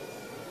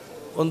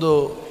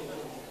ಒಂದು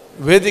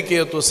ವೇದಿಕೆ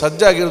ಇವತ್ತು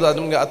ಸಜ್ಜಾಗಿರೋದು ಅದು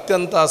ನಿಮಗೆ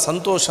ಅತ್ಯಂತ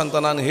ಸಂತೋಷ ಅಂತ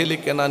ನಾನು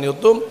ಹೇಳಲಿಕ್ಕೆ ನಾನು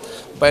ಇವತ್ತು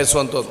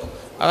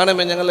ಬಯಸುವಂಥದ್ದು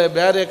അങ്ങനെ ഞങ്ങൾ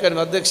ಬೇರೆ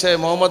ಅಕಾಡೆಮಿ ಅಧ್ಯಕ್ಷ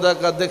ಮೊಹಮ್ಮದ್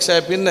ಅಕ್ಕ ಅಧ್ಯಕ್ಷ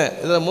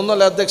ಪಿನ್ನೆ ಇದರ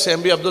ಮುನ್ನಲೆ ಅಧ್ಯಕ್ಷ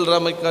MB ಅಬ್ದುಲ್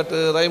ರಾಮ್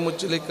ಇಕ್ಕಟ್ ರೈ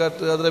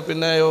ಮುಚ್ಚಲಿಕ್ಕಟ್ ಅದರ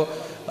ಪಿನ್ನೆಯೋ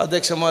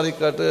ಅಧ್ಯಕ್ಷಮಾರ್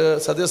ಇಕ್ಕಟ್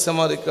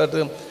ಸದಸ್ಯಮಾರ್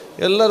ಇಕ್ಕಟ್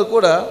ಎಲ್ಲರೂ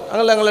ಕೂಡ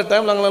ಅಂಗಲೆ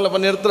ಟೈಮ್ ಅಂಗಲೆಲ್ಲ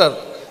ಬಂದು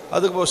ಇರ್ತಾರೆ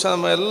ಅದಕ್ಕೆ ಬಹುಶಃ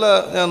ನಮ್ಮ ಎಲ್ಲ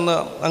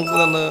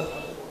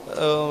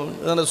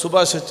ನನ್ನ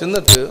ಶುಭಾಶಯ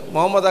ಚೆಂದಿಟ್ಟು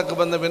ಮೊಹಮ್ಮದ್ ಅಕ್ಕ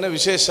ಬಂದ ಪಿನ್ನೆ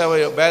ವಿಶೇಷ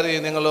ಬೇರೆ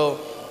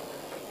ನಿಂಗಳು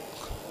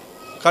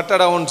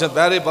ಕಟ್ಟಡ ಉಂಟು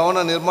ಬೇರೆ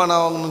ಭವನ ನಿರ್ಮಾಣ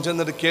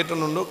ಚೆಂದಿಟ್ಟು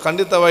ಕೇಟುಂಡು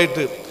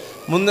ಖಂಡಿತವಾಯಿತು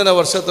ಮುಂದಿನ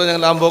ವರ್ಷದ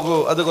ഞങ്ങൾ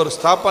ആകുമ്പോൾ ಅದಕ್ಕೊಂದು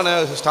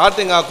ಸ್ಥಾಪನೆ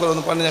ಸ್ಟಾರ್ಟಿಂಗ್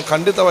ಹಾಕೋದು ಪಂಡ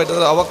ಖಂಡಿತವಾಯಿತು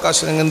ಅದರ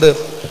ಅವಕಾಶ ഞങ്ങൾ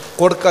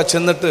ಕೊಡ್ಕ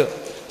ಚೆಂದಿಟ್ಟು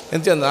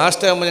ಎಂತ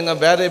ಲಾಸ್ಟ್ ಟೈಮ್ ഞങ്ങൾ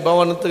ಬೇರೆ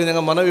ಭವನಕ್ಕೆ ഞങ്ങൾ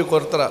ಮನವಿ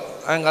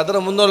ಕೊಡ್ತಾರೆ ಹಂಗೆ ಅದರ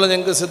ಮುಂದೊಳ್ಳೆ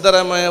ഞങ്ങൾക്ക്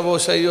ಸಿದ್ದರಾಮಯ್ಯ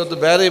ಬಹುಶಃ ಇವತ್ತು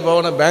ಬೇರೆ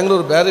ಭವನ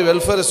ಬ್ಯಾಂಗ್ಳೂರು ಬೇರೆ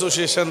ವೆಲ್ಫೇರ್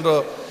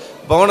ಅಸೋಸಿಯೇಷನ್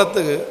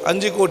ಭವನಕ್ಕೆ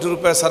 5 ಕೋಟಿ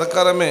ರೂಪಾಯಿ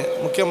ಸರ್ಕಾರಮೇ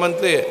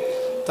ಮುಖ್ಯಮಂತ್ರಿ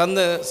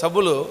ತಂದೆ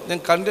ಸಬಲು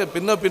ഞങ്ങൾ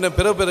ಪಿನ್ನ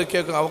ಪಿರ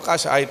ಕೇಳೋ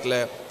ಅವಕಾಶ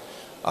ಆಯ್ತಲೇ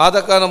ಆದ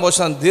ಕಾರಣ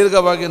ಬಹುಶಃ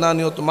ದೀರ್ಘವಾಗಿ ನಾನು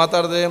ಇವತ್ತು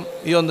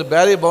ಮಾತಾಡಿದೆ ಈ ಒಂದು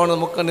ಬೇರೆ ಭವನದ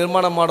ಮುಖ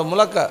ನಿರ್ಮಾಣ ಮಾಡೋ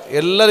ಮೂಲಕ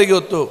ಎಲ್ಲರಿಗೂ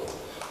ಇವತ್ತು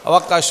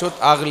ಅವಕಾಶ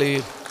ಆಗಲಿ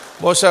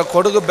ಬಹುಶಃ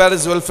ಕೊಡಗು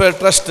ಬ್ಯಾರೇಜ್ ವೆಲ್ಫೇರ್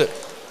ಟ್ರಸ್ಟ್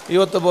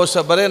ಇವತ್ತು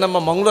ಬಹುಶಃ ಬರೀ ನಮ್ಮ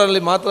ಮಂಗಳೂರಲ್ಲಿ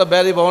ಮಾತ್ರ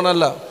ಬೇರೆ ಭವನ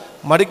ಅಲ್ಲ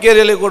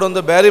ಮಡಿಕೇರಿಯಲ್ಲಿ ಕೂಡ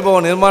ಒಂದು ಬೇರೆ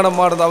ಭವನ ನಿರ್ಮಾಣ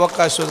ಮಾಡೋದು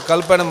ಅವಕಾಶ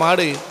ಕಲ್ಪನೆ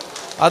ಮಾಡಿ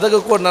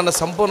ಅದಕ್ಕೂ ಕೂಡ ನನ್ನ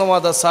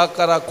ಸಂಪೂರ್ಣವಾದ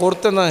ಸಹಕಾರ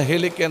ಕೊಡ್ತೇನೆ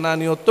ಹೇಳಲಿಕ್ಕೆ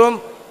ನಾನು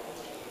ಇವತ್ತು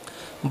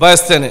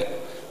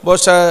ಬಯಸ್ತೇನೆ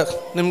ಬಹುಶಃ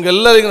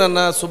ನಿಮಗೆಲ್ಲರಿಗೂ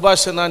ನನ್ನ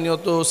ಶುಭಾಶಯ ನಾನು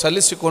ಇವತ್ತು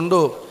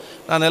ಸಲ್ಲಿಸಿಕೊಂಡು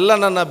ನಾನೆಲ್ಲ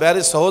ನನ್ನ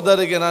ಬೇರೆ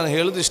ಸಹೋದರಿಗೆ ನಾನು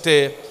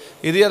ಹೇಳೋದಿಷ್ಟೇ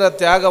ಹಿರಿಯರ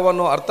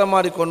ತ್ಯಾಗವನ್ನು ಅರ್ಥ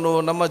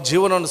ಮಾಡಿಕೊಂಡು ನಮ್ಮ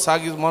ಜೀವನವನ್ನು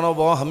ಸಾಗಿ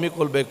ಮನೋಭಾವ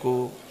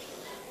ಹಮ್ಮಿಕೊಳ್ಬೇಕು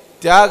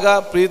ತ್ಯಾಗ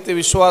ಪ್ರೀತಿ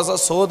ವಿಶ್ವಾಸ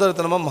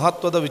ಸಹೋದರತನ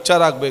ಮಹತ್ವದ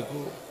ವಿಚಾರ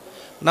ಆಗಬೇಕು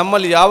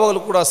ನಮ್ಮಲ್ಲಿ ಯಾವಾಗಲೂ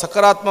ಕೂಡ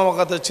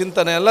ಸಕಾರಾತ್ಮಕವಾದ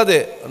ಚಿಂತನೆ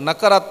ಅಲ್ಲದೆ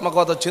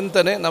ನಕಾರಾತ್ಮಕವಾದ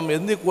ಚಿಂತನೆ ನಮ್ಮ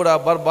ಎಂದಿಗೂ ಕೂಡ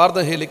ಬರಬಾರ್ದು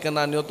ಹೇಳಲಿಕ್ಕೆ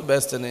ನಾನು ಇವತ್ತು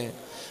ಬಯಸ್ತೇನೆ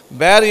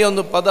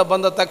ಬೇರೆಯೊಂದು ಪದ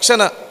ಬಂದ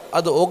ತಕ್ಷಣ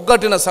ಅದು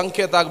ಒಗ್ಗಟ್ಟಿನ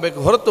ಸಂಕೇತ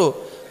ಆಗಬೇಕು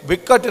ಹೊರತು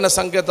ಬಿಕ್ಕಟ್ಟಿನ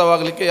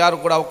ಸಂಕೇತವಾಗಲಿಕ್ಕೆ ಯಾರು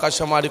ಕೂಡ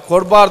ಅವಕಾಶ ಮಾಡಿ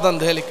ಕೊಡಬಾರ್ದು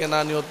ಅಂತ ಹೇಳಲಿಕ್ಕೆ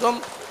ನಾನು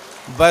ಇವತ್ತು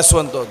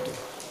ಬಯಸುವಂಥದ್ದು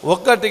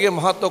ಒಗ್ಗಟ್ಟಿಗೆ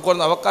ಮಹತ್ವ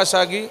ಕೊಡೋ ಅವಕಾಶ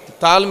ಆಗಿ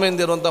ತಾಳ್ಮೆಯಿಂದ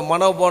ಇರುವಂಥ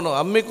ಮನೋಭಾವನ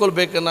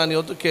ಹಮ್ಮಿಕೊಳ್ಬೇಕನ್ನು ನಾನು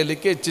ಇವತ್ತು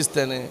ಕೇಳಲಿಕ್ಕೆ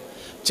ಇಚ್ಛಿಸ್ತೇನೆ.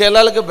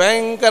 ಚೆಲಕ್ಕೆ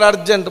ಭಯಂಕರ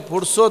ಅರ್ಜೆಂಟ್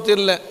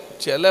ಪುಡ್ಸೋತಿಲ್ಲ.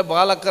 ಚೆಲೆ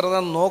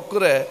ಬಾಲಕರನ್ನ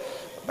ನೋಕ್ರೆ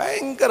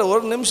ಭಯಂಕರ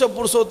 1 ನಿಮಿಷ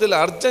ಪುಡ್ಸೋತಿಲ್ಲ.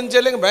 ಅರ್ಜೆಂಟ್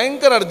ಚೆಲೆಗೆ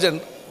ಭಯಂಕರ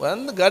ಅರ್ಜೆಂಟ್.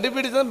 ಒಂದು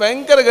ಗಡಿಬಿಡಿ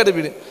ಭಯಂಕರ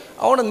ಗಡಿಬಿಡಿ.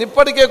 ಅವನ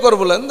ನಿಪ್ಪಡಿಕೆ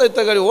ಕೊರ್ಬಲ್ಲ ಅಂದ ಇತ್ತ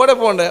ಗಡಿ ಓಡೆ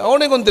ಪೋಂಡೆ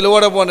ಅವನಿಗೆ ಗೊತ್ತಿಲ್ಲ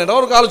ಓಡೆ ಪೋಂಡೆ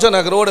ಅವ್ರಿಗೆ ಆಲೋಚನೆ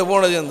ಹಾಕ್ರೆ ಓಡೆ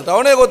ಪೋಣದೆ ಅಂತ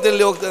ಅವನೇ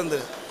ಗೊತ್ತಿಲ್ಲ ಹೋಗ್ತದೆ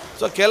ಅಂದರೆ.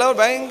 ಸೊ ಕೆಲವರು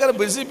ಭಯಂಕರ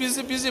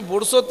ಬಿಸಿ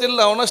ಬುಡ್ಸೋತಿಲ್ಲ.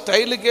 ಅವನ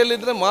ಸ್ಟೈಲ್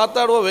ಕೇಳಿದರೆ,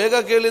 ಮಾತಾಡುವ ವೇಗ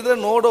ಕೇಳಿದರೆ,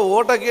 ನೋಡೋ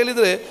ಓಟ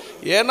ಕೇಳಿದರೆ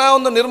ಏನೋ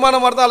ಒಂದು ನಿರ್ಮಾಣ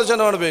ಮಾಡ್ತಾ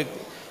ಆಲೋಚನೆ ಮಾಡಬೇಕು.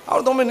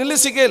 ಅವ್ರದ್ದೊಮ್ಮೆ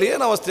ನಿಲ್ಲಿಸಿ ಕೇಳಿ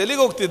ಏನು ಅವಸ್ಥೆ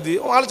ಎಲ್ಲಿಗೆ ಹೋಗ್ತಿದ್ದಿ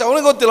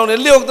ಅವನಿಗೆ ಗೊತ್ತಿಲ್ಲ, ಅವನು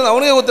ಎಲ್ಲಿ ಹೋಗ್ತಾನೆ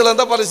ಅವನಿಗೆ ಗೊತ್ತಿಲ್ಲ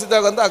ಅಂತ ಪರಿಸ್ಥಿತಿ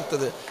ಆಗಂತ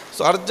ಆಗ್ತದೆ.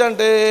 ಸೊ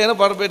ಅರ್ಜೆಂಟ್ ಏನು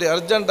ಬರಬೇಡಿ.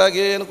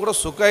 ಅರ್ಜೆಂಟಾಗಿ ಏನು ಕೂಡ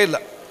ಸುಖ ಇಲ್ಲ.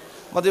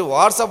 ಮತ್ತು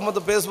ವಾಟ್ಸಪ್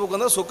ಮತ್ತು ಫೇಸ್ಬುಕ್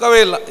ಅಂದರೆ ಸುಖವೇ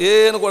ಇಲ್ಲ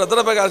ಏನು ಕೂಡ.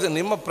 ಅದರ ಬಗ್ಗೆ ಆಲೋಚನೆ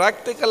ನಿಮ್ಮ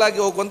ಪ್ರಾಕ್ಟಿಕಲ್ ಆಗಿ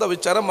ಹೋಗುವಂಥ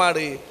ವಿಚಾರ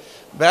ಮಾಡಿ.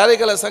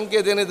 ಬ್ಯಾರಿಗಳ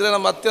ಸಂಕೇತ ಏನಿದ್ರೆ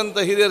ನಮ್ಮ ಅತ್ಯಂತ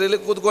ಹಿರಿಯರು ಇಲ್ಲಿ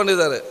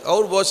ಕೂತ್ಕೊಂಡಿದ್ದಾರೆ.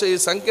 ಅವ್ರು ಬಹುಶಃ ಈ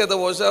ಸಂಕೇತ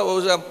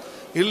ಬಹುಶಃ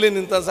ಇಲ್ಲಿ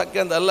ನಿಂತ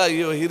ಸಂಕೇತ ಅಲ್ಲ, ಈ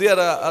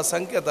ಹಿರಿಯರ ಆ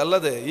ಸಂಕೇತ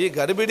ಅಲ್ಲದೆ ಈ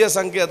ಗಡಿಬಿಡಿಯ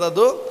ಸಂಕೇತ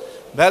ಅದು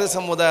ಬೇರೆ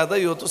ಸಮುದಾಯದ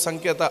ಇವತ್ತು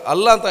ಸಂಕೇತ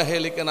ಅಲ್ಲ ಅಂತ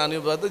ಹೇಳಲಿಕ್ಕೆ ನಾನು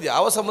ಇವತ್ತು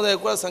ಯಾವ ಸಮುದಾಯ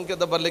ಕೂಡ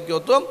ಸಂಕೇತ ಬರಲಿಕ್ಕೆ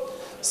ಇವತ್ತು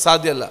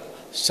ಸಾಧ್ಯ ಇಲ್ಲ.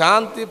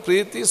 ಶಾಂತಿ,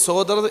 ಪ್ರೀತಿ,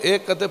 ಸೋದರದ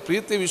ಏಕತೆ,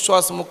 ಪ್ರೀತಿ,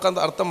 ವಿಶ್ವಾಸ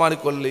ಮುಖಾಂತರ ಅರ್ಥ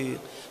ಮಾಡಿಕೊಳ್ಳಿ.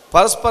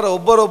 ಪರಸ್ಪರ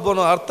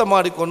ಒಬ್ಬರೊಬ್ಬನು ಅರ್ಥ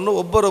ಮಾಡಿಕೊಂಡು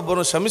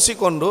ಒಬ್ಬರೊಬ್ಬನು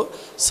ಶ್ರಮಿಸಿಕೊಂಡು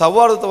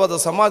ಸೌಹಾರ್ದವಾದ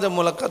ಸಮಾಜ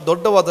ಮೂಲಕ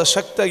ದೊಡ್ಡವಾದ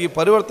ಶಕ್ತಿಯಾಗಿ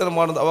ಪರಿವರ್ತನೆ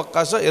ಮಾಡೋದು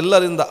ಅವಕಾಶ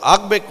ಎಲ್ಲರಿಂದ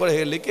ಆಗಬೇಕು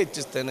ಹೇಳಲಿಕ್ಕೆ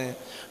ಇಚ್ಛಿಸ್ತೇನೆ.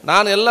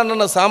 ನಾನು ಎಲ್ಲ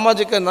ನನ್ನ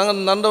ಸಾಮಾಜಿಕ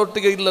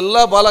ನನ್ನೊಟ್ಟಿಗೆ ಇಲ್ಲೆಲ್ಲ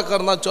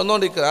ಬಾಲಕರನ್ನ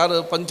ಚೊಂದೋಡಿಕ್ರೆ ಯಾರು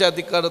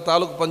ಪಂಚಾಯತಿ ಕಾರ್ಡ್,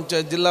 ತಾಲೂಕು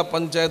ಪಂಚಾಯತ್, ಜಿಲ್ಲಾ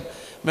ಪಂಚಾಯತ್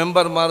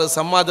ಮೆಂಬರ್ ಮಾರು,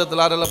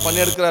 ಸಮಾಜದಲ್ಲಿ ಯಾರೆಲ್ಲ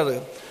ಪಣಿಯಡ್ಕ್ರಾರು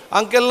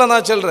ಅಂಕೆಲ್ಲ ನಾ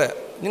ಚೆಲ್ರೆ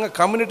ನಿಂಗೆ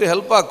ಕಮ್ಯುನಿಟಿ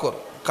ಹೆಲ್ಪ್ ಹಾಕೋರು.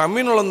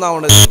 ಕಮ್ಯುನಲೊಂದು ನಾವು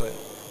ಹೇಳ್ರೆ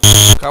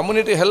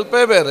ಕಮ್ಯುನಿಟಿ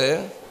ಹೆಲ್ಪೇ ಬೇರೆ,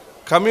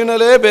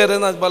 ಕಮ್ಯುನಲೇ ಬೇರೆ.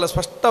 ನಾನು ಭಾಳ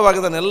ಸ್ಪಷ್ಟವಾಗಿ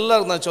ನಾನು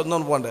ಎಲ್ಲರಿಗೂ ನಾನು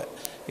ಚೊಂದೊಂಡ್ಕೊಂಡೆ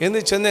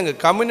ಎಂದು ಚೆಂದಂಗೆ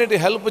ಕಮ್ಯುನಿಟಿ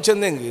ಹೆಲ್ಪ್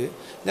ಚೆಂದಂಗೆ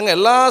ഞങ്ങൾ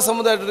എല്ലാ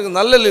സമുദായത്തിനും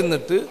നല്ല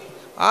നിന്നിട്ട്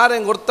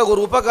ആരെയും കൊടുത്ത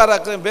ഒരു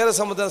ഉപകാരം ಬೇರೆ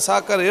ಸಮುದಾಯ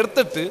ಸಹಕಾರ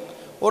എടുത്തിട്ട്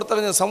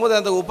ಒರ್ತಾರೆ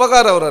ಸಮುದಾಯದ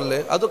ಉಪಕಾರ ಅವರಲ್ಲೇ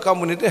ಅದು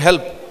ಕಮ್ಯುನಿಟಿ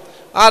ಹೆಲ್ಪ್.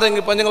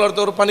 ಆರೆಂಗೆ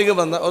ಪಂಜಗಳವ್ರವ್ರು ಪಣಿಗೆ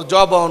ಬಂದ ಅವ್ರ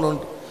ಜಾಬ್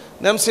ಅವನುಂಟು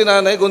ನೆಮ್ಸಿ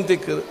ನಾನೇ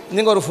ಗೊಂತಿಕ್ಕರು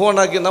ನಿಂಗೆ ಅವ್ರು ಫೋನ್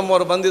ಹಾಕಿ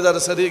ನಮ್ಮವ್ರು ಬಂದಿದ್ದಾರೆ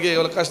ಸರಿಗೆ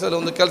ಇವಳ ಕಷ್ಟದಲ್ಲಿ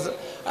ಒಂದು ಕೆಲಸ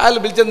ಅಲ್ಲಿ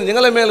ಬಿಲ್ಚಂದು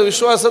ನಿಂಗಳ ಮೇಲೆ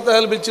ವಿಶ್ವಾಸத்தை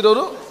ಅಲ್ಲಿ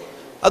ಬಿಚ್ಚಿರೋರು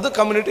ಅದು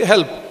ಕಮ್ಯುನಿಟಿ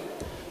ಹೆಲ್ಪ್.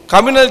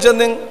 ಕಮ್ಯುನಲ್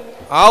ಚೆಂದಿಂಗ್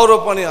ಆವರು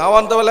ಪಣಿ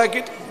ಆವಂತವಲ್ಲ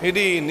ಹಾಕಿಟ್ಟು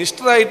ಇಡೀ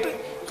ನಿಷ್ಠರಾಯಿಟ್ಟು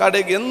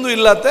ಕಡೆಗೆ ಎಂದೂ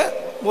ಇಲ್ಲತ್ತೆ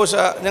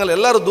ಬಹುಶಃ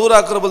ഞങ്ങളെല്ലാവരും ದೂರ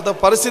ಹಾಕಿರಬಲ್ತ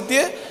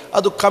ಪರಿಸ್ಥಿತಿಯೇ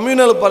ಅದು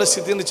ಕಮ್ಯುನಲ್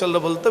ಪರಿಸ್ಥಿತಿಯಿಂದ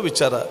ಚೆಲ್ಲಬಲ್ತ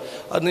ವಿಚಾರ.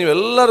 ಅದು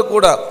ನೀವೆಲ್ಲರೂ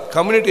ಕೂಡ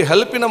ಕಮ್ಯುನಿಟಿ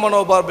ಹೆಲ್ಪಿನ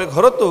ಮನೋಭಾವ ಬೇಕು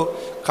ಹೊರತು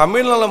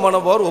ಕಮ್ಯುನಲ್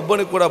ಮನೋಭಾವ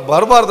ಒಬ್ಬನಿಗೆ ಕೂಡ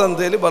ಬರಬಾರ್ದು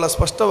ಅಂತೇಳಿ ಭಾಳ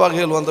ಸ್ಪಷ್ಟವಾಗಿ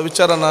ಹೇಳುವಂಥ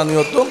ವಿಚಾರ ನಾನು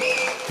ಇವತ್ತು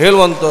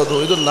ಹೇಳುವಂಥದ್ದು.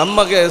 ಇದು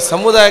ನಮಗೆ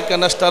ಸಮುದಾಯಕ್ಕೆ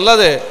ನಷ್ಟ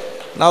ಅಲ್ಲದೆ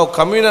ನಾವು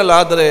ಕಮ್ಯುನಲ್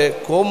ಆದರೆ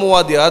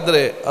ಕೋಮುವಾದಿ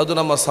ಆದರೆ ಅದು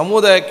ನಮ್ಮ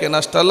ಸಮುದಾಯಕ್ಕೆ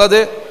ನಷ್ಟ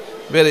ಅಲ್ಲದೆ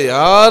ಬೇರೆ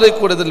ಯಾರಿಗೂ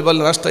ಕೂಡ ಇದರಲ್ಲಿ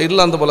ಬಲ್ಲ ನಷ್ಟ ಇಲ್ಲ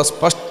ಅಂತ ಭಾಳ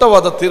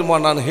ಸ್ಪಷ್ಟವಾದ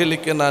ತೀರ್ಮಾನ ನಾನು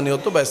ಹೇಳಲಿಕ್ಕೆ ನಾನು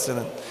ಇವತ್ತು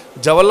ಬಯಸ್ತೇನೆ.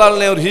 ಜವಾಹರ್ಲಾಲ್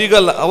ನೆಹರು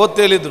ಹೀಗಲ್ಲ ಅವತ್ತು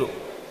ಹೇಳಿದರು,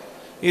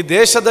 ಈ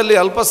ದೇಶದಲ್ಲಿ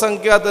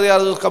ಅಲ್ಪಸಂಖ್ಯಾತರು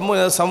ಯಾರು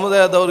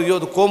ಸಮುದಾಯದವ್ರಿಗೆ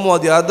ಇವತ್ತು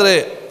ಕೋಮುವಾದಿ ಆದರೆ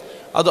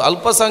ಅದು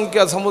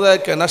ಅಲ್ಪಸಂಖ್ಯಾತ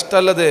ಸಮುದಾಯಕ್ಕೆ ನಷ್ಟ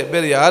ಅಲ್ಲದೆ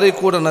ಬೇರೆ ಯಾರಿಗೂ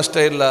ಕೂಡ ನಷ್ಟ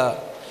ಇಲ್ಲ.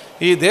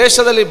 ಈ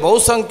ದೇಶದಲ್ಲಿ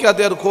ಬಹುಸಂಖ್ಯಾತ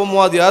ಯಾರು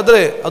ಕೋಮುವಾದಿ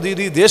ಆದರೆ ಅದು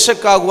ಇಡೀ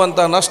ದೇಶಕ್ಕಾಗುವಂಥ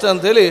ನಷ್ಟ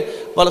ಅಂತೇಳಿ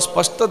ಭಾಳ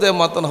ಸ್ಪಷ್ಟತೆ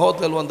ಮಾತನ್ನು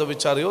ಹೋಗ್ತಾ ಹೇಳುವಂಥ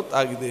ವಿಚಾರ ಇವತ್ತು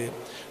ಆಗಿದೆ.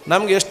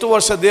 ನಮಗೆ ಎಷ್ಟು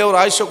ವರ್ಷ ದೇವರು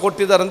ಆಯುಷ್ಯ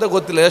ಕೊಟ್ಟಿದ್ದಾರೆ ಅಂತ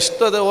ಗೊತ್ತಿಲ್ಲ,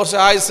 ಎಷ್ಟು ವರ್ಷ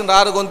ಆಯುಸ್ಸಿಂದ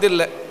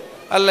ಆರುಗೊಂತಿಲ್ಲ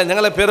ಅಲ್ಲ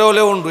ഞങ്ങളെ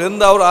പെരോലെ ಉಂಡು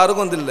ಎಂದು ಅವರು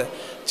ಆರುಗೊಂದಿಲ್ಲ.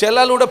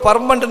 ಚೆಲ್ಲೂടെ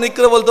ಪರ್ಮನೆಂಟ್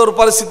ನಿಕ್ಕರೆ ಬೋಲ್ತವ್ರು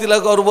ಪರಿಸ್ಥಿತಿ ಇಲ್ಲ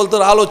ಅವ್ರು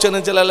ಬೋಲ್ತವ್ರು ಆಲೋಚನೆ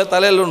ಚೆಲ್ಲ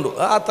ತಲೆಯಲ್ಲುಂಡು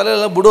ಆ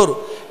ತಲೆಯೆಲ್ಲ ಬಿಡೋರು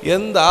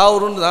ಎಂದು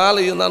ಅವರು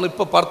ನಾಳೆ ನಾನು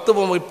ಇಪ್ಪ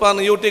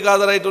ಯು ಟಿ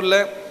ಖಾದರ್ ಆಯ್ತುಳ್ಳೆ,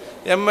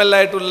 ML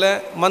ಆಯ್ತುಳ್ಳೆ,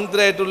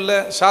 ಮಂತ್ರಿ ಆಯ್ತುಳ್ಳೆ,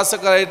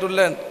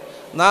 ಶಾಸಕರಾಯ್ತುಳ್ಳೆ.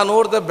 ನಾನು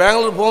ನೋಡಿದೆ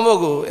ಬ್ಯಾಂಗ್ಳೂರು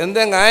ಹೋಗೋಗು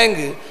ಎಂದಂಗೆ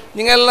ಆಯಂಗೆ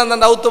ನಿಂಗೆಲ್ಲ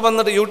ನನ್ನ ಅವತ್ತು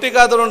ಬಂದ್ಬಿಟ್ಟು ಯು ಟಿ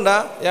ಖಾದರ್ ಉಂಡ,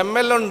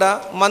 ML ಉಂಡ,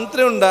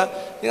 ಮಂತ್ರಿ ಉಂಡ,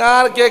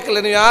 ಯಾರು ಕೇಳಲ್ಲ.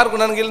 ನೀವು ಯಾರು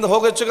ನನಗೆ ಇಲ್ಲಿಂದ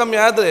ಹೋಗೋ ಹೆಚ್ಚು ಕಮ್ಮಿ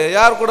ಆದರೆ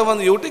ಯಾರು ಕೂಡ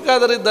ಬಂದು ಯು ಟಿ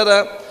ಖಾದರ್ ಇದ್ದಾರೆ,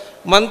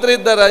 ಮಂತ್ರಿ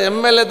ಇದ್ದಾರೆ,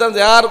 ML ಇದ್ದಂತ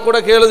ಯಾರು ಕೂಡ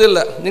ಕೇಳೋದಿಲ್ಲ.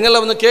 ನಿಂಗೆಲ್ಲ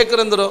ಒಂದು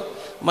ಕೇಕ್ರಂದರು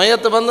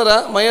ಮೈಯತ್ತು ಬಂದ್ರೆ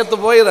ಮೈಯತ್ತು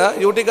ಹೋಯ್ರ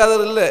ಯು ಟಿ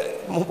ಖಾದರ್ ಇಲ್ಲೇ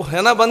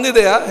ಹೆಣ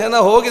ಬಂದಿದೆಯಾ ಹೆಣ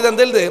ಹೋಗಿದೆ ಅಂತ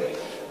ಹೇಳಿದೆ.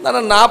 ನಾನು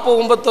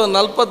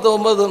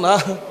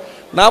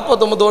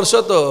 49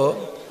 ವರ್ಷತ್ತು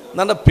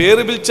ನನ್ನ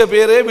ಪೇರು ಬಿಲ್ಚ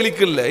ಬೇರೆ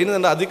ಬಿಳಿಕಿಲ್ಲ. ಇನ್ನು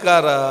ನನ್ನ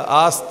ಅಧಿಕಾರ,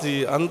 ಆಸ್ತಿ,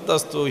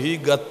 ಅಂತಸ್ತು, ಈ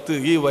ಗತ್ತು,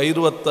 ಈ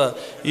ವೈರವತ್ತ,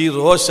 ಈ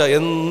ರೋಷ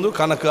ಎಂದು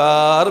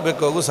ಕನಕಾರ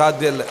ಬೇಕಾಗೂ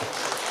ಸಾಧ್ಯ ಇಲ್ಲ.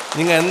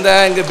 நீங்கள்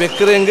ಹೆಂಗೆ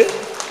ಬೆಕ್ಕರೆ ಹೆಂಗೆ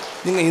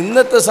நீங்கள்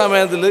ಇನ್ನತ್ತ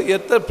ಸಮಯದಲ್ಲಿ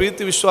ಎತ್ತ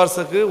ಪ್ರೀತಿ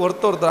ವಿಶ್ವಾಸಕ್ಕೆ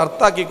ಒರ್ತೊರ್ತ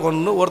ಅರ್ಥ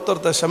ಹಾಕಿಕೊಂಡು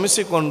ಒರ್ತೊರ್ತ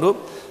ಶ್ರಮಿಸಿಕೊಂಡು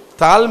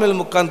ತಾಳ್ಮೇಲೆ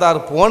ಮುಖಾಂತರ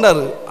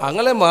ಪೋಂಡರು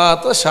ಹಂಗಲೇ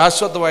ಮಾತ್ರ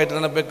ಶಾಶ್ವತವಾಯಿತು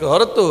ನೆನಬೇಕು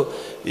ಹೊರತು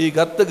ಈ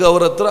ಗತ್ತು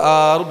ಗೌರತ್ರ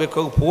ಆರು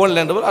ಬೇಕಾಗಿ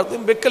ಪೋಣ್ಲೆಂಡ್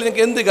ಅದು ಬೆಕ್ಕಲ್ಲಿ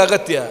ನಿಂಗೆ ಎಂದಿಗೆ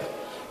ಅಗತ್ಯ.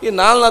 ಈ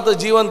ನಾಲ್ನಾಥ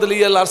ಜೀವನದಲ್ಲಿ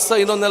ಎಲ್ಲ ಅರ್ಸ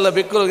ಇನ್ನೊಂದೆಲ್ಲ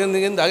ಬೆಕ್ಕರು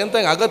ಎಂತ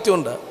ಅಗತ್ಯ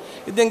ಉಂಡ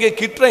ಇದು ನಿಂಗೆ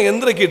ಕಿಟ್ರೆ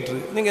ಎಂದ್ರೆ ಕಿಟ್ರಿ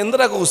ನಿಂಗೆ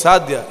ಎಂದ್ರೆ ಹಾಕೋ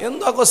ಸಾಧ್ಯ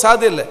ಎಂದು ಹಾಕೋ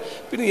ಸಾಧ್ಯ ಇಲ್ಲ.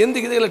 ಪಿನ್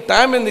ಎಂದಿಗೆ ಇದೆಲ್ಲ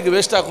ಟೈಮ್ ಎಂದಿಗೆ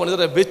ವೇಸ್ಟ್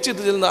ಹಾಕೊಂಡಿದ್ರೆ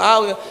ಬೆಚ್ಚಿದ್ರಿಂದ ಆ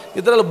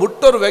ಇದರಲ್ಲಿ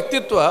ಬಿಟ್ಟೋರ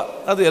ವ್ಯಕ್ತಿತ್ವ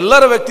ಅದು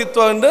ಎಲ್ಲರ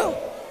ವ್ಯಕ್ತಿತ್ವ ಎಂದು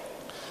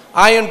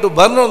ಆಯಂಟು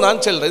ಬರ್ನೋ ನಾನು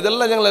ಚೆಲ್ಲರೆ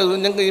ಇದೆಲ್ಲ ഞങ്ങൾ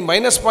ಈ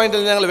ಮೈನಸ್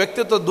ಪಾಯಿಂಟಲ್ಲಿ ഞങ്ങൾ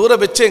ವ್ಯಕ್ತಿತ್ವ ದೂರ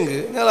ಬೆಚ್ಚಂಗೆ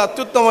ഞങ്ങൾ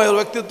ಅತ್ಯುತ್ತಮ ಇವ್ರ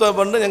ವ್ಯಕ್ತಿತ್ವ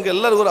ಬಂದು ഞങ്ങൾക്ക്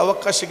ಎಲ್ಲರಿಗೂ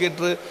ಅವಕಾಶ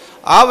ಇಟ್ಟರು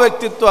ಆ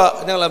ವ್ಯಕ್ತಿತ್ವ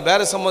ഞങ്ങൾ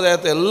ಬೇರೆ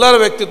ಸಮುದಾಯದ ಎಲ್ಲರ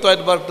ವ್ಯಕ್ತಿತ್ವ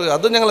ಆಯ್ತು ಬರ್ತು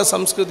ಅದು ഞങ്ങളെ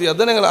ಸಂಸ್ಕೃತಿ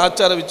ಅದು ഞങ്ങളെ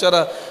ಆಚಾರ ವಿಚಾರ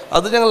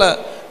ಅದು ഞങ്ങളെ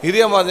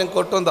ಹಿರಿಯ ಮಾಧ್ಯಮ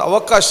ಕೊಟ್ಟಂಥ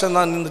ಅವಕಾಶ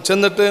ನಾನು ನಿಂದು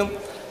ಚೆಂದಿಟ್ಟು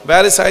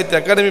ಬೇರೆ ಸಾಹಿತ್ಯ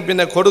academy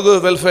pin Kodagu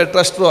welfare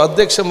trust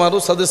ಅಧ್ಯಕ್ಷಮಾರು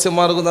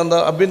ಸದಸ್ಯಮಾರಿಗೂ ನನ್ನ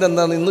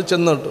ಅಭಿನಂದನೆ ಇನ್ನೂ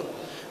ಚೆಂದುಂಟು.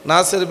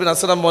 നാസിർ ബിൻ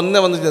അസ്ലം ഒന്നേ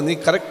വന്നിട്ട് നീ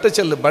കറക്റ്റ്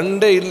ചെല്ല്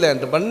ബണ്ടേ ഇല്ല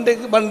എൻ്റെ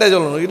ബണ്ടേ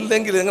ചൊല്ലണം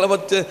ഇല്ലെങ്കിൽ നിങ്ങളെ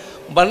മറ്റ്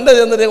ബണ്ടേ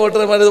ചെന്നിട്ട്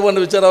ഒട്ടര ಮಾಡಿದ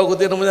കൊണ്ട് ವಿಚಾರ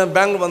ಆಗುತ್ತೆ ನಾನು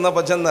ಬ್ಯಾಂಗ್ಳೂರ್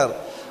ಬಂದಪ್ಪ ಚೆಂದಾರು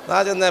ನಾ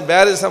ಚೆಂದ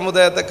ಬೇರೆ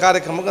ಸಮುದಾಯದ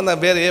ಕಾರ್ಯಕ್ರಮಕ್ಕೆ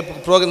ನಾನು ಬೇರೆ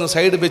ಪ್ರೋಗ್ರಾಮ್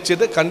ಸೈಡ್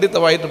ಬೆಚ್ಚಿಟ್ಟು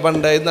ಖಂಡಿತವಾಯಿತು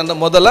ಬಂಡೆ ಇದು ನನ್ನ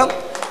ಮೊದಲ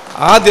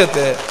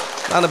ಆದ್ಯತೆ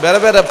ನಾನು ಬೇರೆ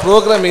ಬೇರೆ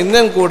ಪ್ರೋಗ್ರಾಮ್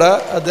ಇನ್ನೇನು ಕೂಡ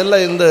ಅದೆಲ್ಲ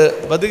ಇಂದು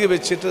ಬದಿಗೆ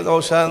ಬೆಚ್ಚಿಟ್ಟು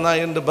ಬಹುಶಃ ನಾ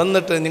ಇಂದು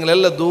ಬಂದಿಟ್ಟು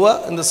ನಿಗಳೆಲ್ಲ ದೂವ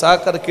ಇಂದು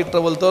ಸಹಕಾರ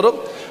ಕಿಟ್ಟವಲ್ತವರು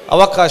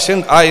ಅವಕಾಶ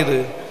ಆಯಿರು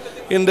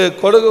ಇಂದು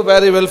ಕೊಡಗು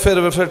ಬ್ಯಾರಿ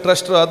ವೆಲ್ಫೇರ್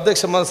ಟ್ರಸ್ಟ್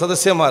ಅಧ್ಯಕ್ಷ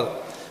ಸದಸ್ಯಮಾರು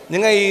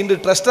നിങ്ങൾ ഈ ಇಂದು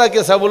ಟ್ರಸ್ಟ್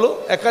ಹಾಕಿയ ಸಬಲು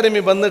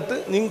ಅಕಾಡೆಮಿ ಬಂದಿಟ್ಟು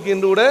ನಿಂಗೆ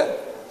ಇಂದು ಕೂಡ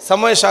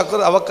ಸಮಾವೇಶ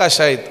ಹಾಕೋದು ಅವಕಾಶ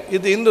ಆಯಿತು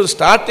ಇದು ಇಂದು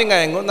ಸ್ಟಾರ್ಟಿಂಗ್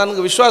ಆಯಂಗು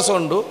ನನಗೆ ವಿಶ್ವಾಸ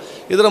ಉಂಟು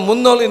ಇದರ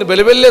ಮುನ್ನೋಲು ಇನ್ನು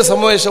ಬೆಲೆ ಬೆಲೆ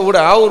ಸಮಾವೇಶ ಕೂಡ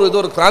ಅವರು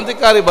ಇದೊಂದು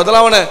ಕ್ರಾಂತಿಕಾರಿ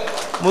ಬದಲಾವಣೆ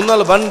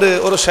ಮುನ್ನೋಲು ಬಂದು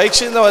ಅವರು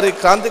ಶೈಕ್ಷಣಿಕವಾಗಿ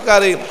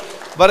ಕ್ರಾಂತಿಕಾರಿ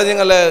ಬರೀ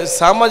ನಿಂಗಲ್ಲ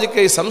ಸಾಮಾಜಿಕ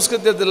ಈ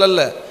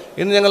ಸಂಸ್ಕೃತಿಯದಲ್ಲ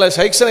ಇನ್ನು ನಿಂಗಲ್ಲ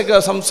ಶೈಕ್ಷಣಿಕ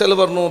ಸಂಸ್ಥೆಯಲ್ಲಿ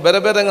ಬರ್ನು ಬೇರೆ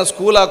ಬೇರೆ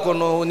ಸ್ಕೂಲ್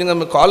ಹಾಕೋನು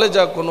ನಿಂಗೆ ಕಾಲೇಜ್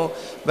ಹಾಕೋನು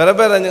ಬೇರೆ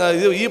ಬೇರೆ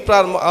ಇದು ಈ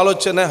ಪ್ರಾರಂಭ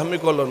ಆಲೋಚನೆ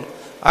ಹಮ್ಮಿಕೊಳ್ಳೋನು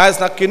ಆಯ್ತು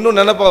ನಾಲ್ಕು ಇನ್ನೂ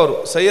ನೆನಪವರು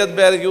ಸೈಯದ್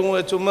ಬ್ಯಾರಿಗೆ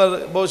ಚುಮ್ಮರ್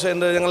ಬಹುಶಃ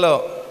ಇಂದು ನಿಂಗಲ್ಲ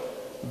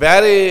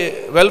ಬ್ಯಾರಿ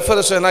ವೆಲ್ಫೇರ್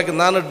ಅಸೋಸಿಯೇಷನ್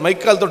ನಾನು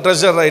ಮೈಕಾಲ್ತು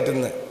ಟ್ರೆಷರ್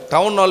ಆಯ್ತಿದ್ದೆ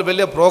ಟೌನ್ ಹಾಲ್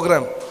ಬೆಲೆಯ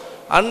ಪ್ರೋಗ್ರಾಮ್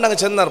ಅಣ್ಣಂಗೆ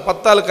ಚೆಂದಾರು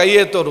 14 ಕೈ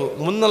ಎತ್ತೋರು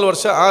 3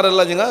 ವರ್ಷ 6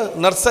 ಹಿಂಗೆ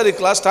ನರ್ಸರಿ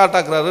ಕ್ಲಾಸ್ ಸ್ಟಾರ್ಟ್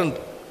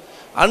ಹಾಕ್ರಾರುಂಟು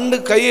ಅಂಡು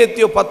ಕೈ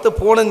ಎತ್ತಿಯೋ 10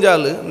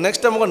 ಪೋಣಂಜಾಲು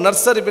next time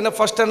nursery pin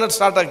first standard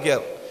start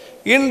ಹಾಕ್ಯಾರು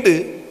ಇಂಡು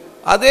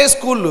ಅದೇ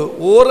ಸ್ಕೂಲು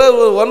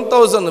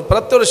 1000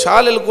 ಪ್ರತಿಯೊಂದು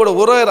ಶಾಲೆಯಲ್ಲಿ ಕೂಡ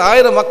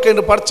 1000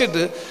 ಮಕ್ಕಳು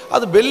ಪಡಿಸಿಟ್ಟು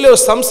ಅದು ಬೆಲೆ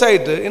ಸಂಸ್ಥೆ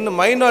ಆಯಿತು ಇನ್ನು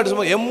ಮೈನಾರಿಟೀಸ್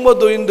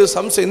 80 ಇಂಡು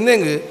ಸಂಸ್ಥೆ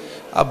ಇನ್ನೆಂಗೆ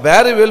ಆ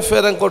ಬ್ಯಾರಿ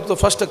ವೆಲ್ಫೇರ್ ಅಂಗೆ ಕೊಟ್ಟು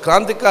ಫಸ್ಟ್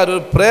ಕ್ರಾಂತಿಕಾರಿ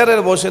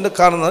ಪ್ರೇರಣೆ ಬಹುಶಃ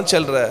ಕಾರಣ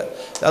ಚೆಲ್ಲರೆ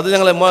ಅದು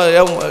ഞങ്ങളെ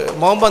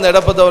ಮೊಹಮ್ಮದ್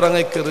ಎಡಪದವ್ರು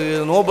ಹಂಗೆ ಇಕ್ಕರು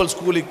ನೋಬಲ್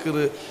ಸ್ಕೂಲ್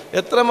ಇಕ್ಕರು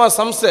ಎತ್ತರಮ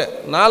ಸಂಸ್ಥೆ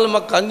 4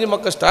 ಮಕ್ಕ 5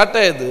 ಮಕ್ಕ ಸ್ಟಾರ್ಟ್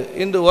ಆಯ್ತು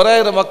ಇಂದು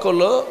 1000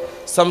 ಮಕ್ಕಳು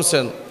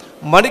ಸಂಸ್ಥೆ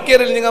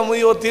ಮಡಿಕೇರಿಯಲ್ಲಿ ನೀವು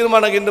ಮುಯ್ಯೋ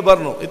ತೀರ್ಮಾನ ಇಂದು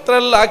ಬರ್ನು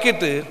ಇತರೆಲ್ಲ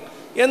ಹಾಕಿಟ್ಟು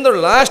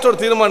ಎಂದರು ಲಾಸ್ಟ್ ಅವ್ರು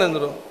ತೀರ್ಮಾನ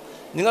ಎಂದರು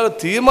നിങ്ങൾ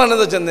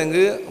തീരുമാനದ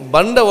ಚೆಂದಂಗೆ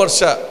ಬಂಡ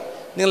ವರ್ಷ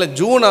നിങ്ങൾ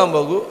ಜೂನ್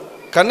ಆಗುವಾಗ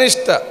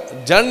ಕನಿಷ್ಠ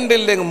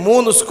ಜಂಡಿಲ್ಲೆಂಗೆ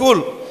 3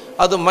 ಸ್ಕೂಲ್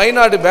ಅದು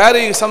ಮೈನಾಡಿ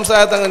ಬ್ಯಾರಿ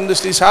ಸಂಸ್ಥಾಯತಂಗ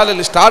ಈ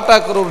ಶಾಲೆಯಲ್ಲಿ ಸ್ಟಾರ್ಟ್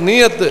ಹಾಕೋರು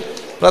ನಿಯತ್ತು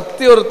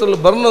ಪ್ರತಿಯೊಬ್ಬರು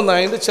ಬರ್ನೊಂದು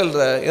ಆಯ್ದು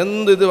ಚೆಲ್ಲರೆ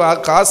ಎಂದು ಇದು ಆ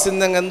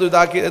ಕಾಸಿಂದಂಗೆ ಎಂದು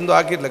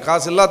ಹಾಕಿರ್ಲಿಲ್ಲ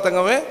ಕಾಸಿಲ್ಲ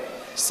ತಂಗವೇ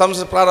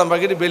ಸಂಸ್ಥೆ ಪ್ರಾರಂಭ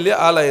ಆಗಿದ್ದು ಬೆಲ್ಲಿ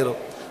ಆಲಾಯಿರು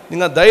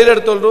ನಿಂಗೆ ಧೈರ್ಯ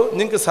ಎಡ್ತೊಳ್ರು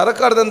ನಿಂಗೆ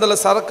ಸರ್ಕಾರದಿಂದಲೇ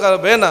ಸರ್ಕಾರ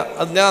ಬೇನ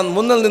ಅದು ನಾನು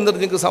ಮುನ್ನಲ್ಲಿ ನಿಂದ್ರೆ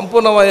ನಿಂಗೆ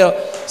ಸಂಪೂರ್ಣವಾದ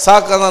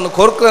ಸಾಕ ನಾನು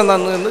ಕೊರ್ಕ್ರೆ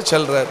ನಾನು ಎಂದು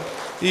ಚೆಲ್ಲರೆ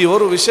ಈ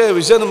ಒಂದು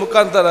ವಿಷಯದ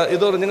ಮುಖಾಂತರ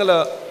ಇದವರು ನಿಂಗಳ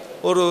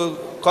ಒಂದು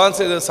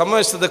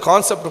ಸಮಾವೇಶದ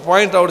ಕಾನ್ಸೆಪ್ಟ್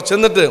ಪಾಯಿಂಟ್ ಅವ್ರು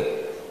ಚೆಂದಿಟ್ಟು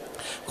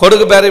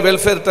ಕೊಡಗು ಬ್ಯಾರಿ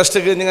ವೆಲ್ಫೇರ್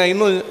ಟ್ರಸ್ಟಿಗೆ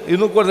ನೀವು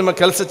ಇನ್ನೂ ಕೂಡ ನಿಮ್ಮ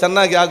ಕೆಲಸ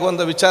ಚೆನ್ನಾಗಿ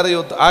ಆಗುವಂಥ ವಿಚಾರ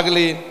ಇವತ್ತು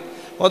ಆಗಲಿ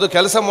ಮತ್ತು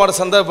ಕೆಲಸ ಮಾಡೋ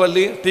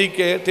ಸಂದರ್ಭದಲ್ಲಿ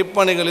ಟೀಕೆ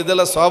ಟಿಪ್ಪಣಿಗಳು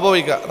ಇದೆಲ್ಲ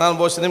ಸ್ವಾಭಾವಿಕ ನಾನು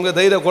ಬಹುಶಃ ನಿಮಗೆ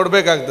ಧೈರ್ಯ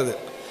ಕೊಡಬೇಕಾಗ್ತದೆ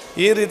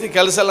ಈ ರೀತಿ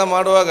ಕೆಲಸ ಎಲ್ಲ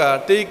ಮಾಡುವಾಗ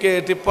ಟೀಕೆ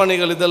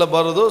ಟಿಪ್ಪಣಿಗಳು ಇದೆಲ್ಲ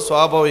ಬರೋದು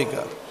ಸ್ವಾಭಾವಿಕ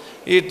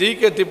ಈ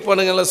ಟೀಕೆ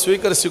ಟಿಪ್ಪಣಿಗೆಲ್ಲ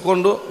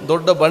ಸ್ವೀಕರಿಸಿಕೊಂಡು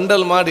ದೊಡ್ಡ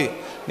ಬಂಡಲ್ ಮಾಡಿ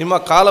ನಿಮ್ಮ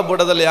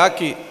ಕಾಲಬುಡದಲ್ಲಿ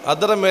ಹಾಕಿ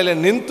ಅದರ ಮೇಲೆ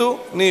ನಿಂತು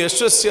ನೀವು